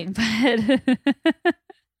was dating, but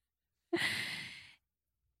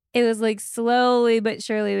it was like slowly but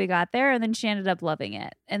surely we got there, and then she ended up loving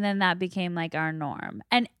it, and then that became like our norm.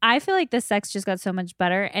 And I feel like the sex just got so much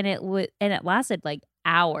better, and it lasted like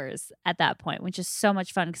hours at that point, which is so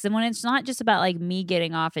much fun. Because then when it's not just about like me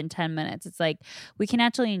getting off in 10 minutes, it's like we can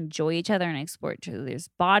actually enjoy each other and explore each other's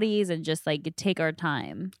bodies and just like take our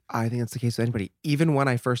time. I think that's the case with anybody. Even when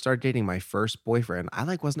I first started dating my first boyfriend, I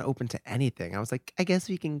like wasn't open to anything. I was like, I guess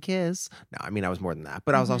we can kiss. No, I mean I was more than that,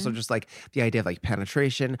 but I was also just like the idea of like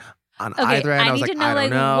penetration on either end. I was like, I don't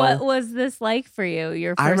know. What was this like for you?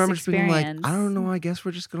 Your first I remember just being experience? like, I don't know. I guess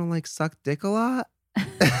we're just gonna like suck dick a lot.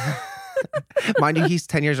 Mind you, he's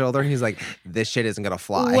 10 years older and he's like, this shit isn't gonna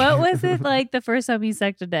fly. What was it like the first time you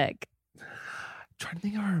sucked a dick? I'm trying to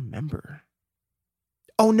think if I remember.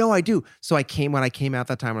 Oh no, I do. So when I came out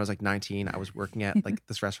that time when I was like 19, I was working at like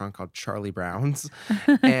this restaurant called Charlie Brown's,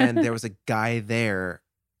 and there was a guy there.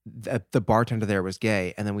 The bartender there was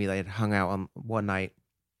gay, and then we like hung out on one night,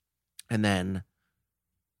 and then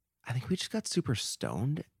I think we just got super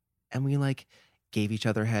stoned, and we like gave each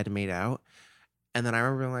other head and made out. And then I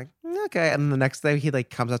remember being like, okay. And then the next day he like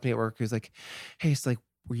comes up to me at work. He's like, hey, it's like,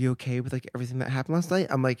 were you okay with like everything that happened last night?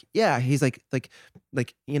 I'm like, yeah. He's like,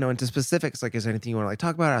 into specifics. Like, is there anything you want to like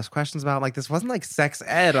talk about, ask questions about? Like, this wasn't like sex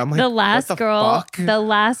ed. I'm like, the last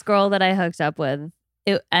girl that I hooked up with,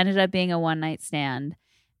 it ended up being a one night stand.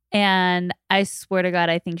 And I swear to God,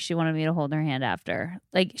 I think she wanted me to hold her hand after.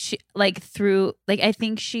 I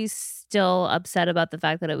think she's still upset about the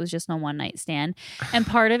fact that it was just a one night stand. And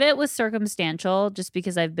part of it was circumstantial just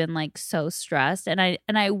because I've been like so stressed. And I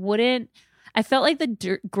felt like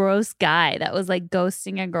the gross guy that was like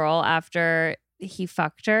ghosting a girl after he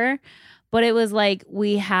fucked her. But it was like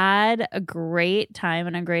we had a great time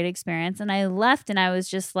and a great experience. And I left and I was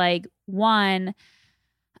just like,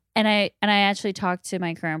 And I actually talked to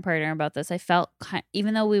my current partner about this. I felt,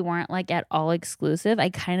 even though we weren't like at all exclusive, I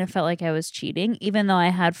kind of felt like I was cheating, even though I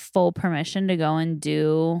had full permission to go and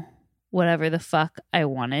do whatever the fuck I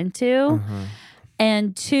wanted to. Uh-huh.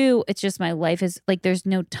 And two, it's just my life is like, there's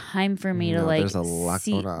no time for me to like there's a lot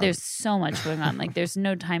going on. There's so much going on. Like there's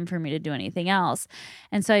no time for me to do anything else.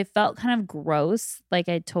 And so I felt kind of gross. Like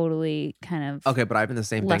I totally kind of okay, but I've been the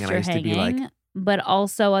same thing, and I used to be like, but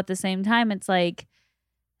also at the same time, it's like,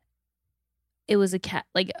 it was a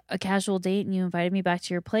casual date and you invited me back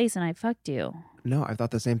to your place and I fucked you. No, I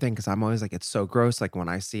thought the same thing because I'm always like, it's so gross. Like when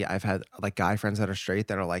I've had like guy friends that are straight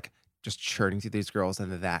that are like just churning through these girls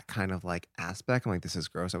into that kind of like aspect. I'm like, this is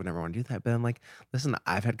gross. I would never want to do that. But I'm like, listen,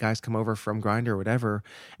 I've had guys come over from Grindr or whatever,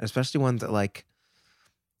 and especially ones that like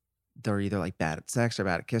they're either like bad at sex or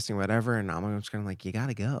bad at kissing or whatever. And I'm just kind of like, you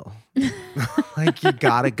gotta go. Like, you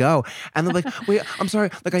gotta go. And they're like, wait, I'm sorry.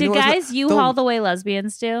 Like, I Did know guys U-Haul the way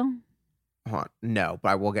lesbians do? Hold on. No, but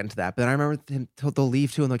I will get into that. But I remember they'll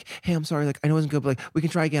leave too and like, hey, I'm sorry. Like, I know it wasn't good, but like, we can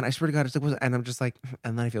try again. I swear to God, it's like, and I'm just like,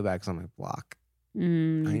 and then I feel bad because I'm like, block.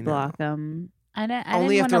 Block them. I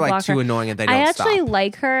Only if they're like too annoying and they don't stop. I actually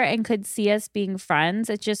like her and could see us being friends.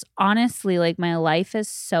 It's just honestly like my life is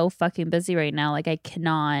so fucking busy right now. Like I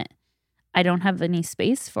don't have any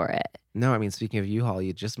space for it. No, I mean, speaking of U-Haul,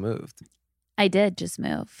 you just moved. I did just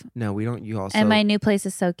move. No, we don't U-Haul. And my new place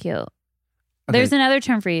is so cute. Okay. There's another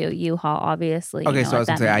term for you, U-Haul, obviously. Okay, so I was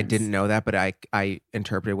going to say, I didn't know that, but I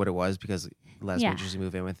interpreted what it was because lesbians usually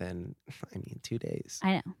move in within, 2 days.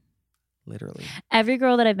 I know. Literally. Every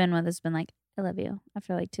girl that I've been with has been like, I love you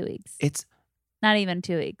after like 2 weeks. It's not even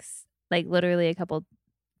 2 weeks. Like literally a couple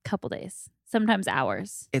days. Sometimes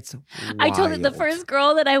hours. It's wild. I told you the first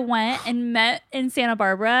girl that I went and met in Santa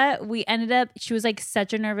Barbara, she was like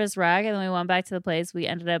such a nervous wreck. And then we went back to the place. We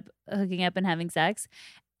ended up hooking up and having sex.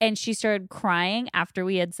 And she started crying after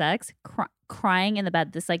we had sex, crying in the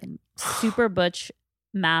bed. This like super butch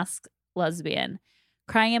masked lesbian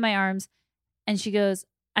crying in my arms. And she goes,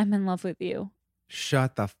 I'm in love with you.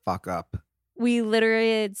 Shut the fuck up. We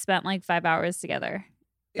literally had spent like 5 hours together.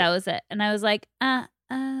 That was it. And I was like,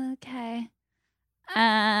 okay.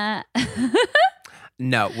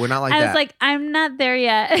 No, we're not like that. I was like, I'm not there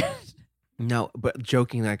yet. No, but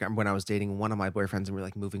joking, like when I was dating one of my boyfriends and we were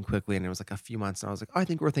like moving quickly and it was like a few months and I was like, oh, I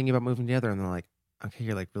think we're thinking about moving together. And they're like, okay,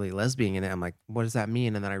 you're like really lesbian in it. I'm like, what does that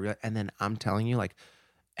mean? And then I realized, and then I'm telling you, like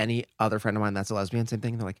any other friend of mine that's a lesbian, same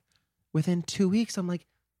thing. They're like, within 2 weeks, I'm like,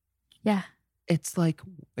 yeah. It's like,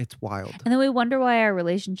 it's wild. And then we wonder why our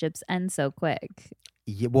relationships end so quick.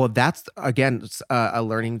 Yeah, well, that's, again, a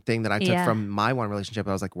learning thing that I took from my one relationship.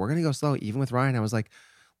 I was like, we're going to go slow. Even with Ryan, I was like,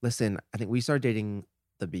 listen, I think we started dating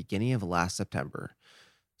the beginning of last September.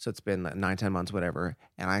 So it's been 9-10 months, whatever.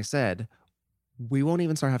 And I said, we won't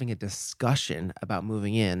even start having a discussion about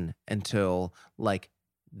moving in until like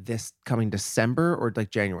this coming December or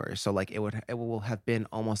like January. So like it will have been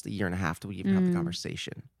almost a year and a half till we even have the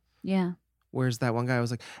conversation. Yeah. Whereas that one guy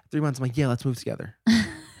was like 3 months. I'm like, yeah, let's move together.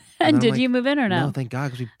 And did you move in or no? No, thank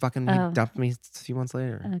God, because he dumped me a few months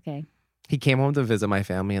later. Okay. He came home to visit my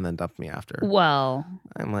family and then dumped me after. Well,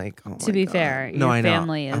 I'm like, oh to be fair, your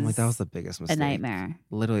family is I'm like, that was the biggest mistake. A nightmare.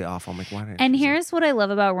 Literally awful. I'm like, why did I And here's what I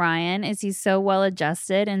love about Ryan is he's so well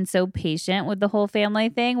adjusted and so patient with the whole family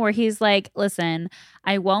thing where he's like, listen,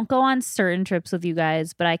 I won't go on certain trips with you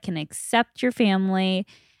guys, but I can accept your family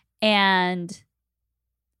and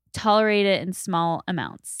tolerate it in small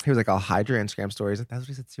amounts. He was like, I'll hide your Instagram stories. That's what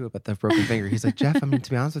he said too about the broken finger. He's like, Jeff, I mean, to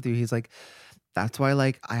be honest with you, he's like, that's why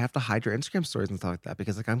like I have to hide your Instagram stories and stuff like that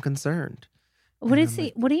because like I'm concerned. What is he?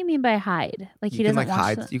 Like, what do you mean by hide? Like he doesn't like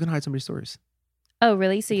watch hide. You can hide somebody's stories. Oh,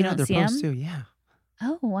 really? So you don't see them? Too, yeah.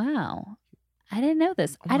 Oh wow. I didn't know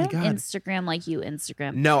this. Oh I don't God. Instagram like you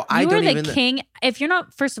Instagram. No, I don't even. You are the king. If you're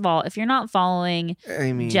not, first of all, if you're not following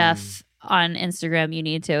Jeff on Instagram, you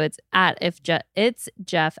need to. It's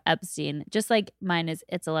Jeff Epstein. Just like mine is.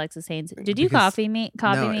 It's Alexis Haynes. Did you copy me?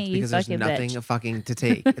 No, me? You fucking bitch. There's nothing fucking to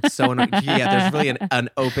take. It's so annoying. Yeah, there's really an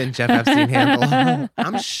open Jeff Epstein handle.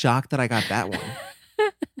 I'm shocked that I got that one.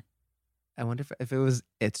 I wonder if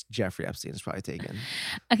it's Jeffrey Epstein. It's probably taken.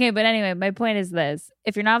 Okay, but anyway, my point is this.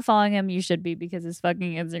 If you're not following him, you should be because his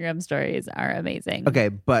fucking Instagram stories are amazing. Okay,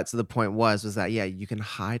 but so the point was that, yeah, you can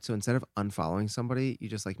hide. So instead of unfollowing somebody, you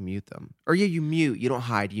just like mute them. Or yeah, you mute. You don't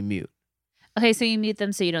hide, you mute. Okay, so you mute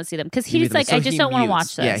them so you don't see them. Because he's like, I just don't want to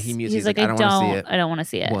watch this. Yeah, he mutes. He's like, I don't want to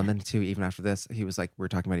see it. Well, and then too, even after this, he was like, we were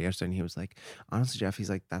talking about it yesterday, and he was like, honestly, Jeff, he's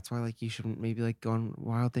like, that's why like you shouldn't maybe like go on a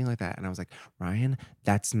wild thing like that. And I was like, Ryan,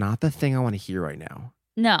 that's not the thing I want to hear right now.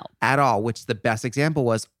 No. At all, which the best example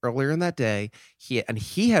was earlier in that day, he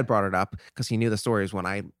had brought it up because he knew the stories when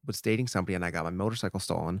I was dating somebody and I got my motorcycle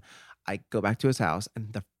stolen. I go back to his house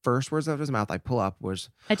and the first words out of his mouth I pull up was,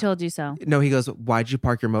 I told you so. No, he goes, why'd you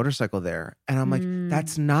park your motorcycle there? And I'm like,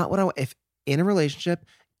 that's not what if in a relationship,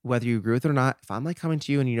 whether you agree with it or not, if I'm like coming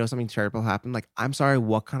to you and you know something terrible happened, like, I'm sorry,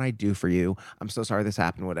 what can I do for you? I'm so sorry this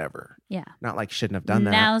happened, whatever. Yeah. Not like shouldn't have done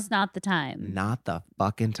that. Now's not the time. Not the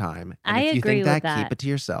fucking time. And I if you agree think with that, keep it to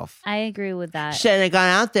yourself. I agree with that. Shouldn't have gone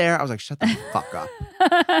out there. I was like, shut the fuck up.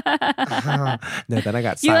 No, then I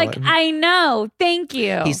got silent. You're like, I know. Thank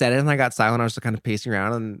you. He said it and I got silent. I was just kind of pacing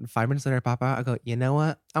around and 5 minutes later I pop out. I go, you know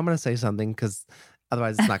what? I'm going to say something because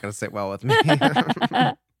otherwise it's not going to sit well with me.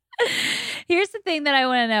 Here's the thing that I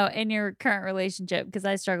want to know in your current relationship, because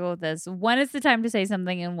I struggle with this. When is the time to say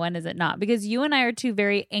something and when is it not? Because you and I are two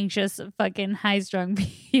very anxious, fucking high-strung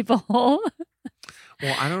people.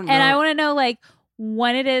 Well, I don't know. And I want to know like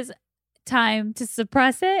when it is time to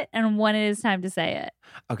suppress it and when it is time to say it.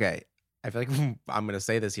 Okay. I feel like I'm going to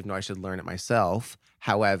say this even though I should learn it myself.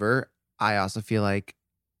 However, I also feel like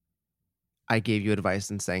I gave you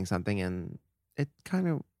advice in saying something and it kind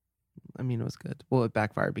of, I mean, it was good. Well, it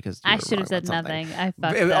backfired because you I were should have wrong said about something. nothing. I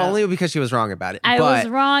fucked up. Only because she was wrong about it. I but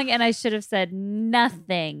was wrong and I should have said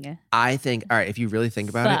nothing. I think, all right, if you really think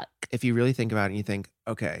about Fuck. it and you think,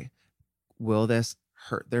 okay, will this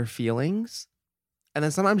hurt their feelings? And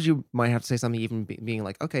then sometimes you might have to say something even being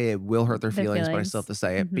like, okay, it will hurt their feelings, but I still have to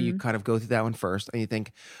say it. But you kind of go through that one first and you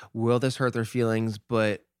think, will this hurt their feelings,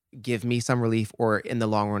 but give me some relief, or in the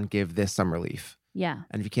long run, give this some relief? Yeah.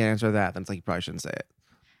 And if you can't answer that, then it's like you probably shouldn't say it.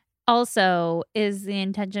 Also, is the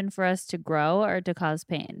intention for us to grow or to cause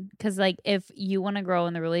pain? Because like if you want to grow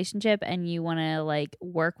in the relationship and you want to like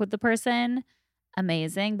work with the person,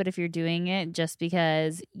 amazing. But if you're doing it just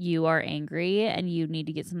because you are angry and you need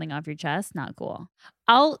to get something off your chest, not cool.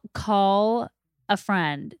 I'll call a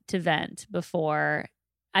friend to vent before.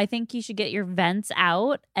 I think you should get your vents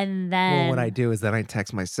out and then. Well, what I do is then I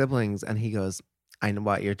text my siblings and he goes, I know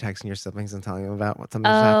what you're texting your siblings and telling them about what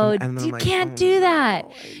something's happened. And then you I'm like, can't do that.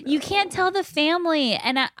 No, you can't tell the family.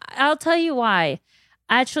 And I'll tell you why.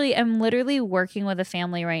 Actually, I'm literally working with a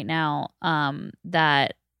family right now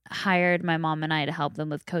that hired my mom and I to help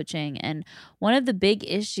them with coaching. And one of the big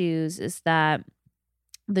issues is that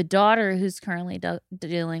the daughter, who's currently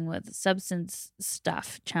dealing with substance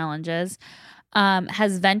stuff challenges,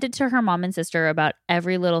 has vented to her mom and sister about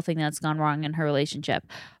every little thing that's gone wrong in her relationship.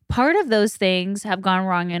 Part of those things have gone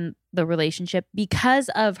wrong in the relationship because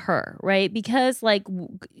of her, right? Because like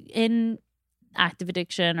in active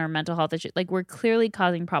addiction or mental health issues, like we're clearly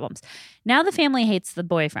causing problems. Now the family hates the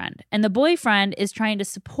boyfriend, and the boyfriend is trying to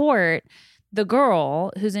support the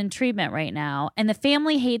girl who's in treatment right now, and the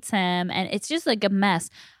family hates him, and it's just like a mess.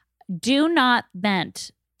 Do not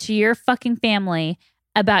vent to your fucking family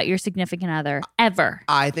about your significant other ever.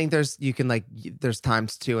 I think there's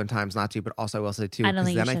times to and times not to, but also I will say too,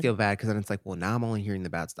 because then I feel bad because then it's like, well, now I'm only hearing the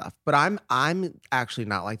bad stuff. But I'm actually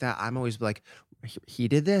not like that. I'm always like, he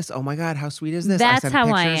did this. Oh my God, how sweet is this? That's how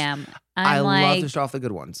I am. I love to show off the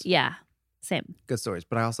good ones. Yeah, same. Good stories.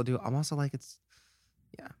 But I'm also like,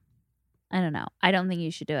 I don't know. I don't think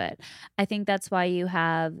you should do it. I think that's why you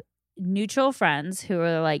have neutral friends who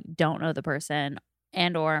are like, don't know the person,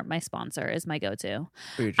 and or my sponsor is my go-to.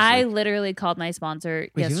 I literally called my sponsor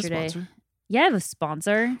yesterday. You have a sponsor? Yeah, I have a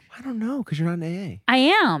sponsor. I don't know, because you're not in AA. I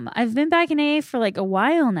am. I've been back in AA for like a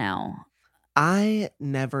while now. I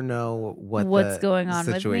never know what's going on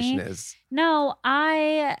situation with me. Is. No,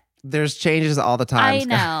 There's changes all the time.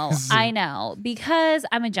 I know. Because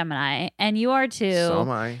I'm a Gemini and you are too. So am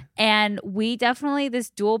I. And we definitely, this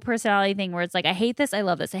dual personality thing where it's like, I hate this, I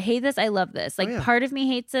love this. I hate this, I love this. Like part of me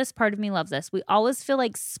hates this, part of me loves this. We always feel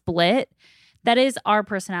like split. That is our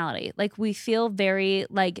personality. Like we feel very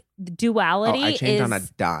like duality. I changed on a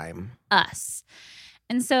dime. Us.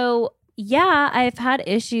 And so, yeah, I've had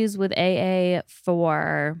issues with AA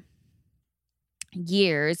for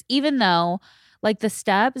years, even though like the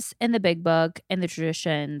steps in the big book and the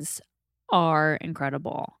traditions are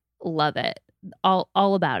incredible. Love it. All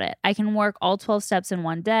about it. I can work all 12 steps in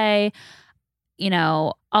one day. You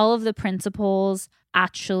know, all of the principles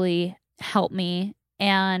actually help me.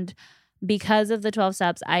 And because of the 12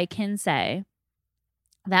 steps, I can say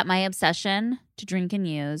that my obsession to drink and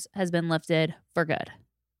use has been lifted for good.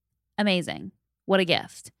 Amazing. What a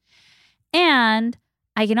gift. And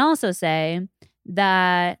I can also say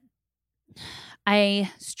that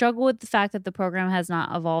I struggle with the fact that the program has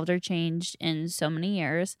not evolved or changed in so many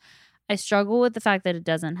years. I struggle with the fact that it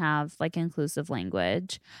doesn't have like inclusive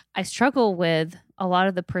language. I struggle with a lot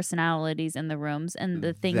of the personalities in the rooms and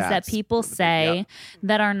the things that people say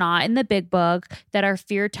that are not in the big book, that are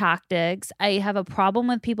fear tactics. I have a problem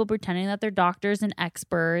with people pretending that they're doctors and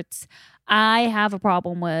experts. I have a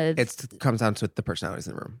problem with... It comes down to the personalities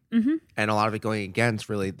in the room. Mm-hmm. And a lot of it going against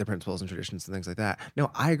really the principles and traditions and things like that.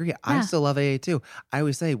 No, I agree. Yeah. I still love AA too. I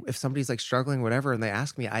always say if somebody's like struggling or whatever and they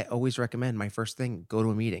ask me, I always recommend my first thing, go to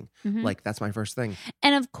a meeting. Mm-hmm. Like that's my first thing.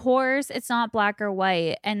 And of course, it's not black or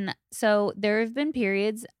white. And so there have been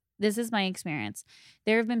periods, this is my experience,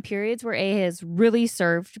 there have been periods where AA has really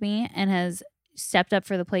served me and has stepped up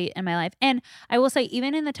for the plate in my life. And I will say,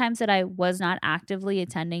 even in the times that I was not actively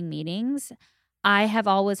attending meetings, I have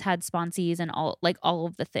always had sponsees and all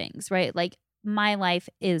of the things, right? Like my life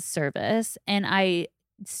is service and I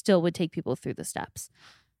still would take people through the steps.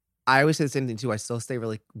 I always say the same thing too. I still stay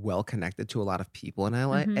really well connected to a lot of people in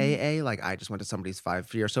LA, Mhm. AA. Like I just went to somebody's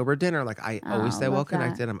 5-year sober dinner. Like I always Oh, stay well love that.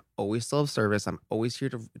 connected. I'm always still of service. I'm always here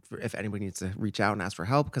to if anybody needs to reach out and ask for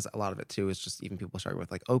help, because a lot of it too is just even people struggling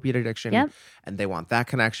with like opiate addiction Yep. and they want that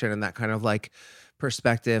connection and that kind of like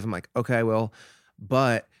perspective. I'm like, okay, well,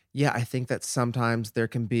 but yeah, I think that sometimes there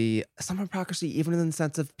can be some hypocrisy, even in the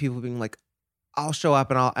sense of people being like, I'll show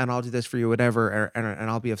up and I'll do this for you, whatever, and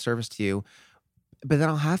I'll be of service to you. But then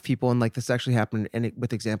I'll have people, and like this actually happened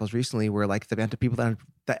with examples recently, where like the amount of people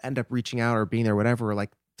that end up reaching out or being there, whatever, are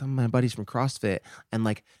like some of my buddies from CrossFit, and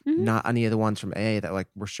like Mhm. not any of the ones from AA that like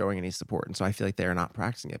were showing any support. And so I feel like they're not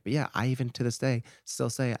practicing it. But yeah, I even to this day still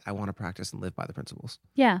say I want to practice and live by the principles.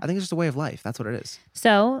 Yeah. I think it's just a way of life. That's what it is.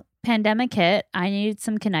 So pandemic hit. I needed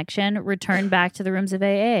some connection. Returned back to the rooms of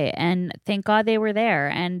AA, and thank God they were there.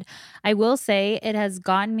 And I will say it has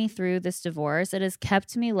gotten me through this divorce. It has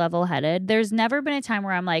kept me level-headed. There's never been a time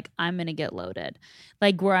where I'm like, I'm gonna get loaded,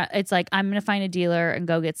 like where it's like I'm gonna find a dealer and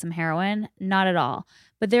go get some heroin. Not at all.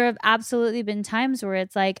 But there have absolutely been times where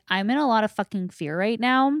it's like I'm in a lot of fucking fear right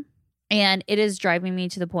now, and it is driving me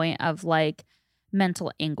to the point of like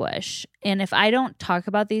mental anguish. And if I don't talk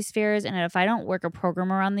about these fears and if I don't work a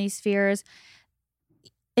program around these fears,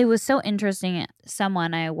 it was so interesting.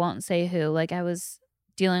 Someone, I won't say who, like I was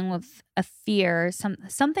dealing with a fear.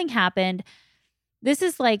 Something happened. This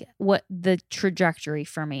is like what the trajectory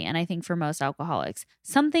for me, and I think for most alcoholics.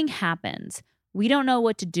 Something happens. We don't know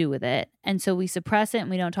what to do with it. And so we suppress it and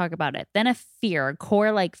we don't talk about it. Then a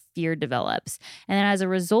core like fear develops. And then as a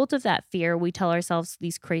result of that fear, we tell ourselves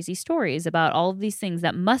these crazy stories about all of these things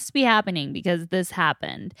that must be happening because this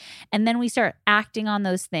happened. And then we start acting on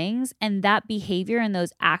those things, and that behavior and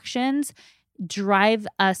those actions drive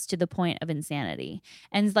us to the point of insanity.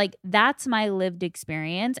 And like that's my lived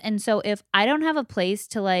experience. And so if I don't have a place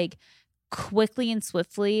to like quickly and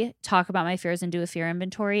swiftly talk about my fears and do a fear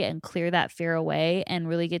inventory and clear that fear away and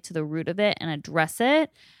really get to the root of it and address it,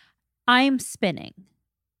 I'm spinning.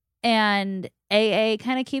 And AA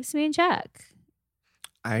kind of keeps me in check.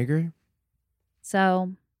 I agree.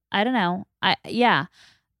 So I don't know.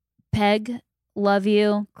 Peg, love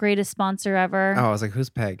you. Greatest sponsor ever. Oh, I was like, who's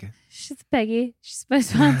Peg? She's Peggy. She's my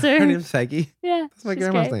sponsor. Her name's Peggy. Yeah. That's my she's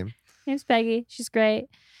grandma's great. name. Her name's Peggy. She's great.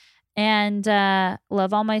 And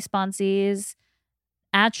love all my sponsees.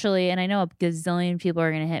 Actually, and I know a gazillion people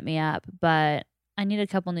are going to hit me up, but I need a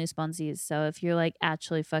couple new sponsees. So if you're like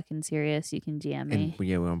actually fucking serious, you can DM me. And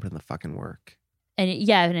yeah, we won't put in the fucking work. And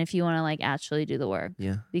yeah, and if you want to like actually do the work.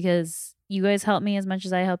 Yeah. Because you guys help me as much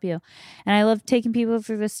as I help you. And I love taking people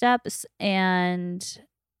through the steps and,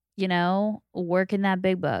 you know, working that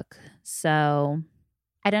big book. So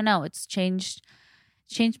I don't know. It's changed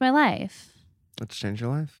my life. Let's change your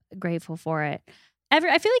life. Grateful for it. I feel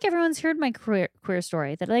like everyone's heard my queer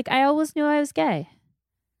story, that like I always knew I was gay.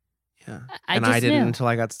 Yeah. I and just I didn't knew. until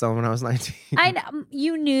I got stoned when I was 19. I know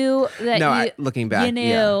you knew that. No, looking back, you knew.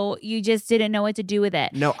 yeah. You just didn't know what to do with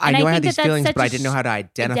it. No, I And knew I think had these that that's feelings, such but a I didn't know how to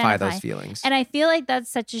identify those feelings. And I feel like that's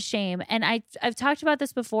such a shame. And I've talked about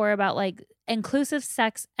this before about like inclusive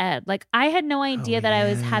sex ed. Like I had no idea that I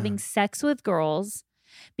was having sex with girls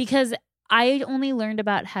because I only learned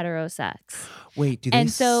about heterosex. Wait, do they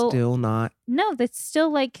still not? No, that's still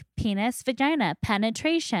like penis, vagina,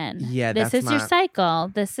 penetration. Yeah, this is your cycle.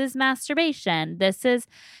 This is masturbation.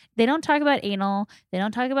 They don't talk about anal. They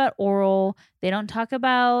don't talk about oral. They don't talk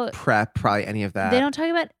about PrEP, probably any of that. They don't talk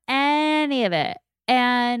about any of it.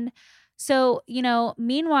 And so, you know,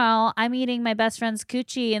 meanwhile, I'm eating my best friend's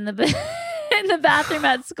coochie in the in the bathroom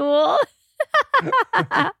at school.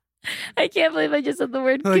 I can't believe I just said the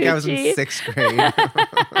word coochie. Like I was in 6th grade.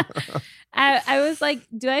 I was like,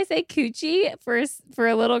 do I say coochie for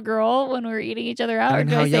a little girl when we were eating each other out, or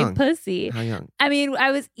do I say pussy? How young? I mean,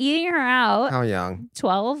 I was eating her out. How young?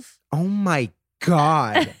 12. Oh my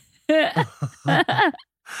God.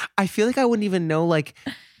 I feel like I wouldn't even know like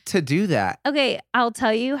to do that. Okay, I'll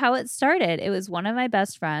tell you how it started. It was one of my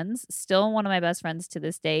best friends, still one of my best friends to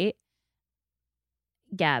this date,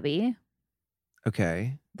 Gabby.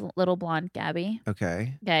 Okay. Little blonde Gabby.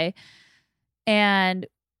 Okay. Okay. And,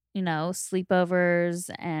 you know, sleepovers.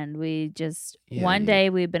 And we just, one day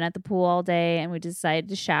we'd been at the pool all day and we decided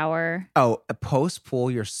to shower. Oh, post pool,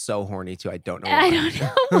 you're so horny too. I don't know why. I don't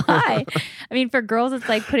know why. I mean, for girls, it's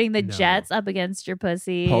like putting the jets up against your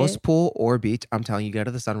pussy. Post pool or beach, I'm telling you, go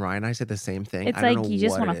to the sun. Ryan and I said the same thing. It's like you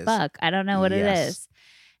just want to fuck. I don't know what it is.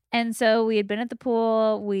 And so we had been at the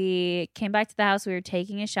pool. We came back to the house. We were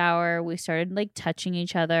taking a shower. We started like touching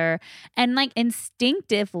each other. And like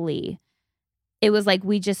instinctively, it was like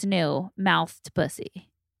we just knew mouth to pussy.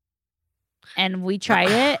 And we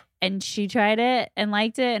tried it and she tried it and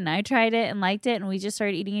liked it, and I tried it and liked it, and we just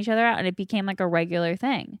started eating each other out, and it became like a regular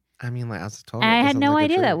thing. I mean, like, I was told. And I had no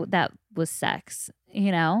idea that was sex,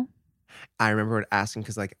 you know? I remember asking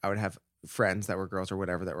because, like, I would have friends that were girls or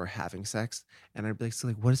whatever that were having sex, and I'd be like, so,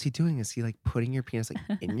 like, what is he doing? Is he, like, putting your penis,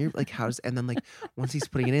 like, in your, like, how does, and then, like, once he's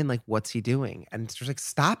putting it in, like, what's he doing? And it's just like,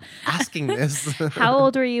 stop asking this. How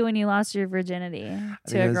old were you when you lost your virginity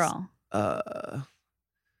to a girl?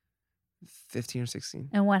 15 or 16.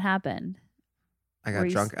 And what happened? I got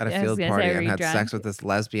drunk at a field party and had sex with this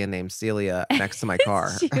lesbian named Celia next to my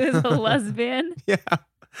car. She was a lesbian? Yeah.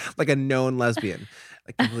 Like a known lesbian.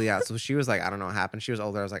 Like completely out. So she was like, I don't know what happened. She was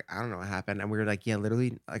older. I was like, I don't know what happened. And we were like, yeah,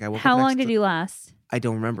 literally. Like I woke up. How long did you last? I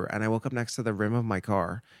don't remember. And I woke up next to the rim of my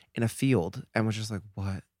car in a field and was just like,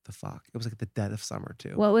 what the fuck? It was like the dead of summer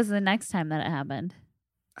too. What was the next time that it happened?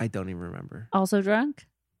 I don't even remember. Also drunk?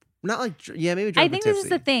 Not like, yeah, maybe drunk. I think this is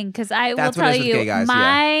the thing, because I That's will what it tell is with you, gay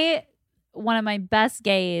guys, one of my best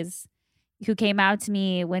gays who came out to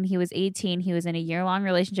me when he was 18, he was in a year-long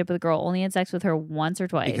relationship with a girl, only had sex with her once or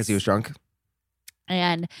twice. Because he was drunk?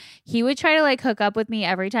 And he would try to like hook up with me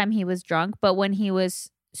every time he was drunk, but when he was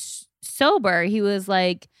sober, he was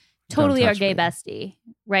like totally our gay bestie,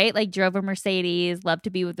 right? Like drove a Mercedes, loved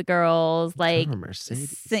to be with the girls, like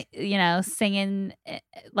singing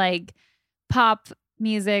like pop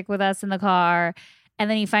music with us in the car. And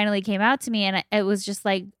then he finally came out to me, and it was just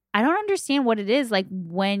like, I don't understand what it is like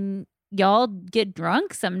when y'all get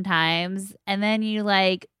drunk sometimes and then you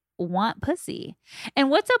like want pussy. And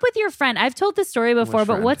what's up with your friend? I've told this story before,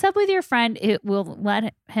 but what's up with your friend? It will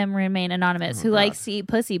let him remain anonymous, who likes to eat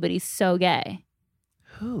pussy, but he's so gay.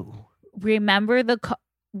 Who? Remember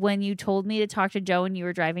when you told me to talk to Joe and you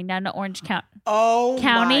were driving down to Orange County?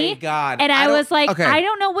 My God. And I was like, okay. I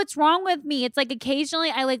don't know what's wrong with me. It's like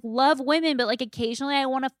occasionally I like love women, but like occasionally I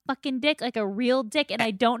want a fucking dick, like a real dick. And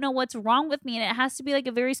I don't know what's wrong with me. And it has to be like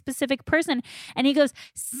a very specific person. And he goes,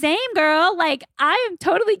 same girl. Like I am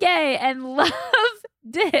totally gay and love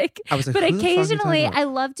dick. I was like, but occasionally I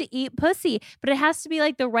love to eat pussy, but it has to be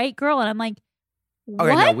like the right girl. And I'm like,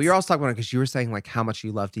 what? Okay, no, we were all talking about it because you were saying like how much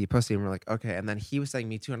you love to eat pussy, and we're like, okay. And then he was saying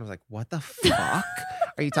me too, and I was like, what the fuck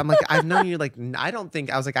are you talking? Like, I've known you like I don't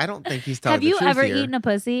think he's telling the truth. Have you ever here. eaten a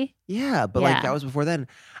pussy? Yeah, but like that was before then.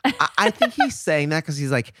 I think he's saying that because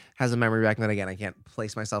he's like has a memory back. And then again, I can't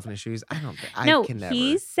place myself in his shoes. I don't think I can never.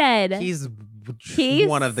 He said he's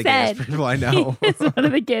one of the gayest people I know. He's one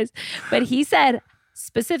of the gayest, but he said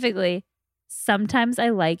specifically, sometimes I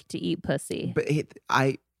like to eat pussy. But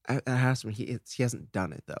I asked him. He hasn't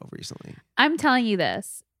done it though recently. I'm telling you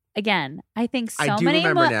this again. I think so many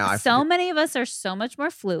of us are so much more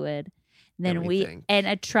fluid than we think. And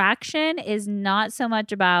attraction is not so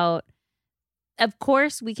much about. Of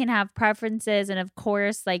course, we can have preferences, and of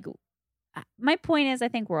course, like my point is, I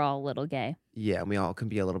think we're all a little gay. Yeah, and we all can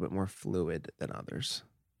be a little bit more fluid than others.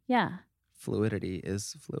 Yeah, fluidity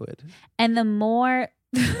is fluid, and the more.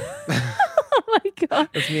 Oh my God.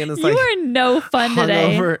 You are no fun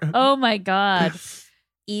today. Oh my God.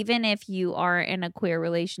 Even if you are in a queer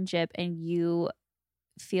relationship and you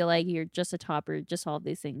feel like you're just a topper, just all of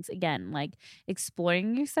these things, again, like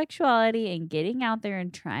exploring your sexuality and getting out there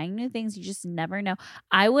and trying new things, you just never know.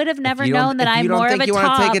 I would have never known that I'm more of a top. If you don't think you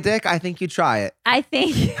want to take a dick, I think you try it. I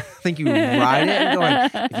think you ride it and go in.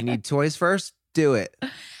 If you need toys first, do it.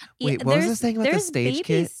 Wait, what was this thing about the stage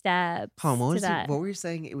kit? Steps what were you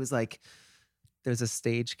saying? It was like there's a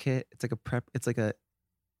stage kit. It's like a prep. It's like a.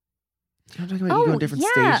 You know what I'm talking about? You go on different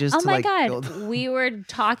stages. Oh my God. Build. We were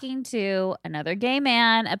talking to another gay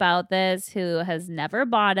man about this who has never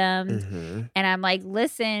bottomed. Mm-hmm. And I'm like,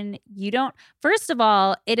 listen, you don't. First of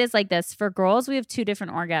all, it is like this. For girls, we have two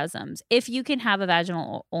different orgasms. If you can have a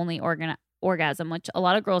vaginal only orgasm, which a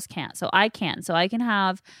lot of girls can't. So I can. So I can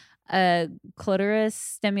have a clitoris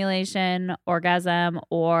stimulation orgasm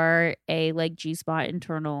or a like G-spot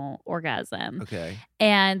internal orgasm. Okay.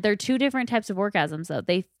 And they're two different types of orgasms though.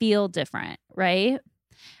 They feel different, right?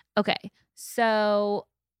 Okay. So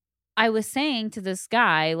I was saying to this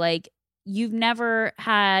guy, like, you've never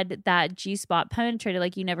had that G-spot penetrated.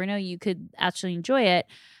 Like you never know, you could actually enjoy it.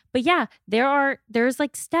 But yeah, there's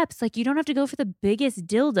like steps. Like you don't have to go for the biggest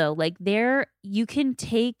dildo. Like you can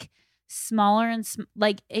take smaller and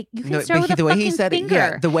you can start with a fucking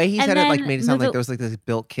finger. The way he said it like made it sound like there was like this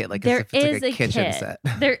built kit, like there is like a kitchen set.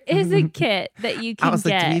 There is a kit that you can get. I was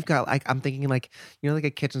like, we've got like I'm thinking like like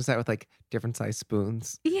a kitchen set with like different size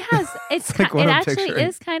spoons. Yes, it's like it actually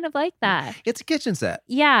is kind of like that. It's a kitchen set.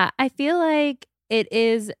 Yeah, I feel like it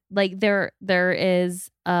is like there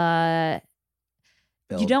is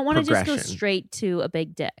You don't want to just go progression. straight to a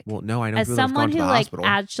big dick. Well, no, I know As people that have someone gone to who the like hospital.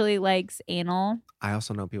 actually likes anal. I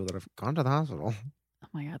also know people that have gone to the hospital. Oh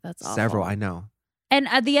my God, that's awful. Several, I know. And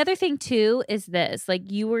the other thing too is this, like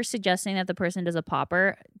you were suggesting that the person does a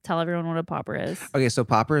popper. Tell everyone what a popper is. Okay, so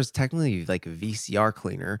popper is technically like a VCR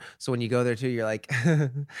cleaner. So when you go there too, you're like,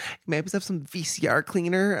 may I please have some VCR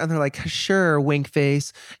cleaner? And they're like, sure, wink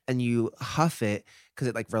face. And you huff it because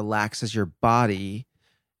it like relaxes your body.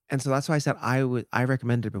 And so that's why I said I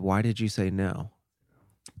recommend it, but why did you say no?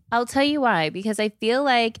 I'll tell you why. Because I feel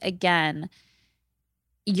like, again,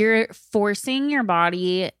 you're forcing your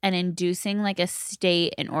body and inducing like a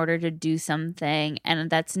state in order to do something.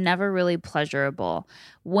 And that's never really pleasurable.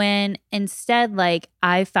 When instead, like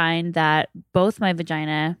I find that both my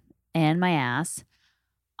vagina and my ass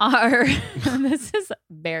are, this is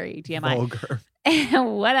very TMI, Vulgar.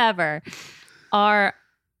 whatever, are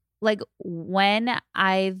like when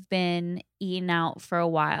I've been eating out for a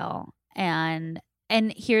while. And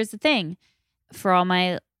here's the thing, for all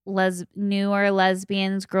my newer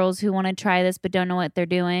lesbians, girls who want to try this but don't know what they're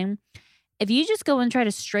doing. If you just go and try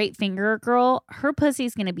to straight finger a girl, her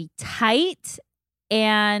pussy's going to be tight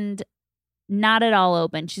and not at all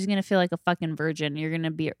open. She's going to feel like a fucking virgin. You're going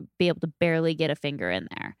to be able to barely get a finger in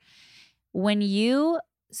there. When you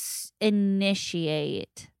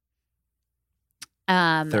initiate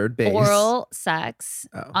Third base. oral sex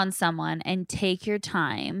on someone and take your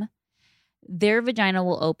time, their vagina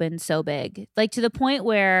will open so big, like to the point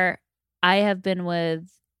where I have been with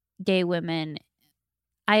gay women.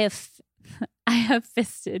 I have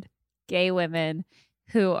fisted gay women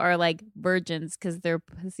who are like virgins because their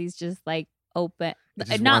pussy's just like open.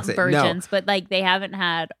 Not virgins, but like they haven't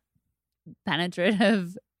had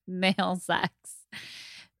penetrative male sex,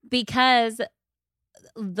 because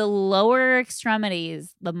the lower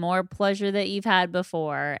extremities, the more pleasure that you've had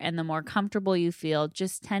before and the more comfortable you feel,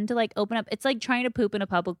 just tend to like open up. It's like trying to poop in a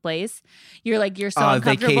public place. You're so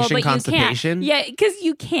uncomfortable, but you can't. Yeah, because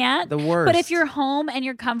you can't. The worst. But if you're home and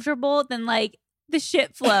you're comfortable, then like the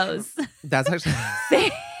shit flows. That's actually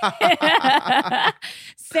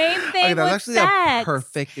same thing that's with actually sex. A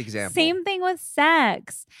perfect example. Same thing with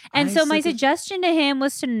sex. And so my suggestion to him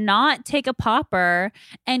was to not take a popper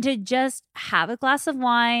and to just have a glass of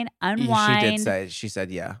wine, unwind. She did say, she said,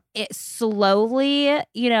 yeah. It slowly,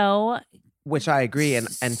 which I agree. And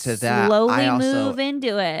to that, slowly I also move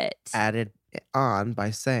into it. Added on by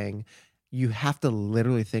saying, you have to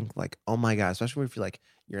literally think like, oh my God, especially if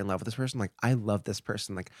you're in love with this person. Like, I love this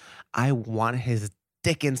person. Like, I want his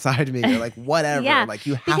dick inside me, or like whatever. Yeah, like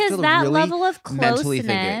you have because to that really level of mentally think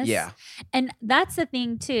closeness. it. Yeah. And that's the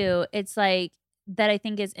thing too. It's like that I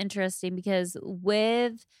think is interesting, because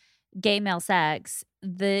with gay male sex,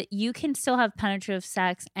 you can still have penetrative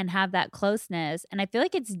sex and have that closeness. And I feel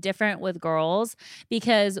like it's different with girls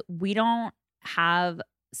because we don't have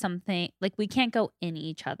something like, we can't go in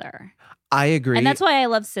each other. I agree. And that's why I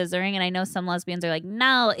love scissoring. And I know some lesbians are like,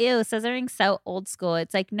 no, ew, scissoring's so old school.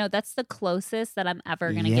 It's like, no, that's the closest that I'm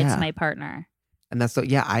ever going to get to my partner. And that's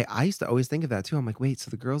I used to always think of that too. I'm like, wait, so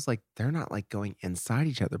the girls, like, they're not like going inside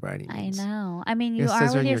each other by any means. I know. I mean, you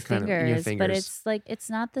are with your fingers, but it's like, it's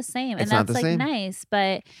not the same. And that's like nice,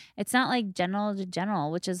 but it's not like genital to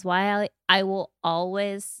genital, which is why I will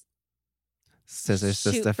always scissor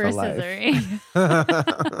sister for scissoring.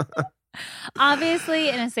 Obviously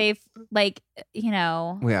in a safe, like, Wait,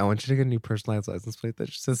 I want you to get a new personalized license plate that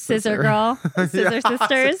just says scissor girl. Scissor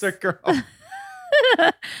sisters. Scissor girl.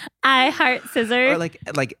 I heart scissors. Or like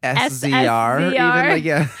SZR. Even like,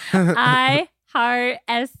 yeah. I heart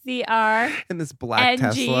SCR. In this black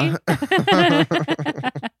NG. Tesla.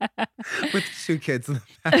 With 2 kids in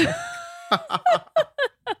the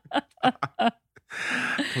back.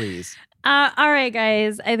 Please. All right,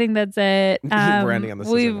 guys. I think that's it. We're ending on the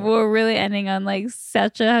scissor note. We're really ending on like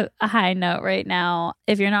such a high note right now.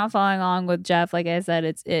 If you're not following along with Jeff, like I said,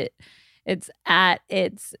 it's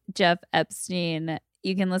Jeff Epstein.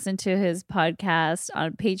 You can listen to his podcast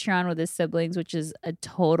on Patreon with his siblings, which is a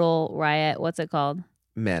total riot. What's it called?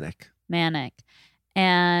 Manic.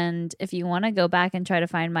 And if you want to go back and try to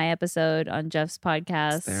find my episode on Jeff's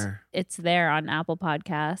podcast, it's there on Apple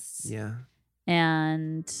Podcasts. Yeah.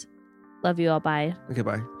 And love you all. Bye. Okay,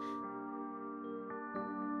 bye.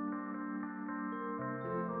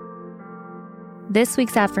 This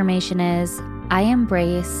week's affirmation is, I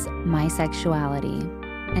embrace my sexuality.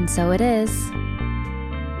 And so it is.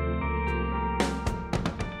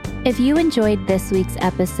 If you enjoyed this week's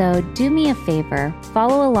episode, do me a favor,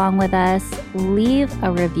 follow along with us, leave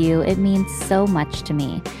a review. It means so much to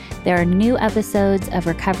me. There are new episodes of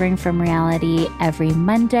Recovering from Reality every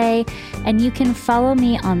Monday, and you can follow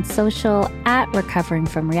me on social at Recovering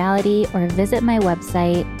from Reality or visit my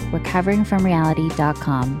website,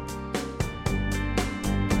 recoveringfromreality.com.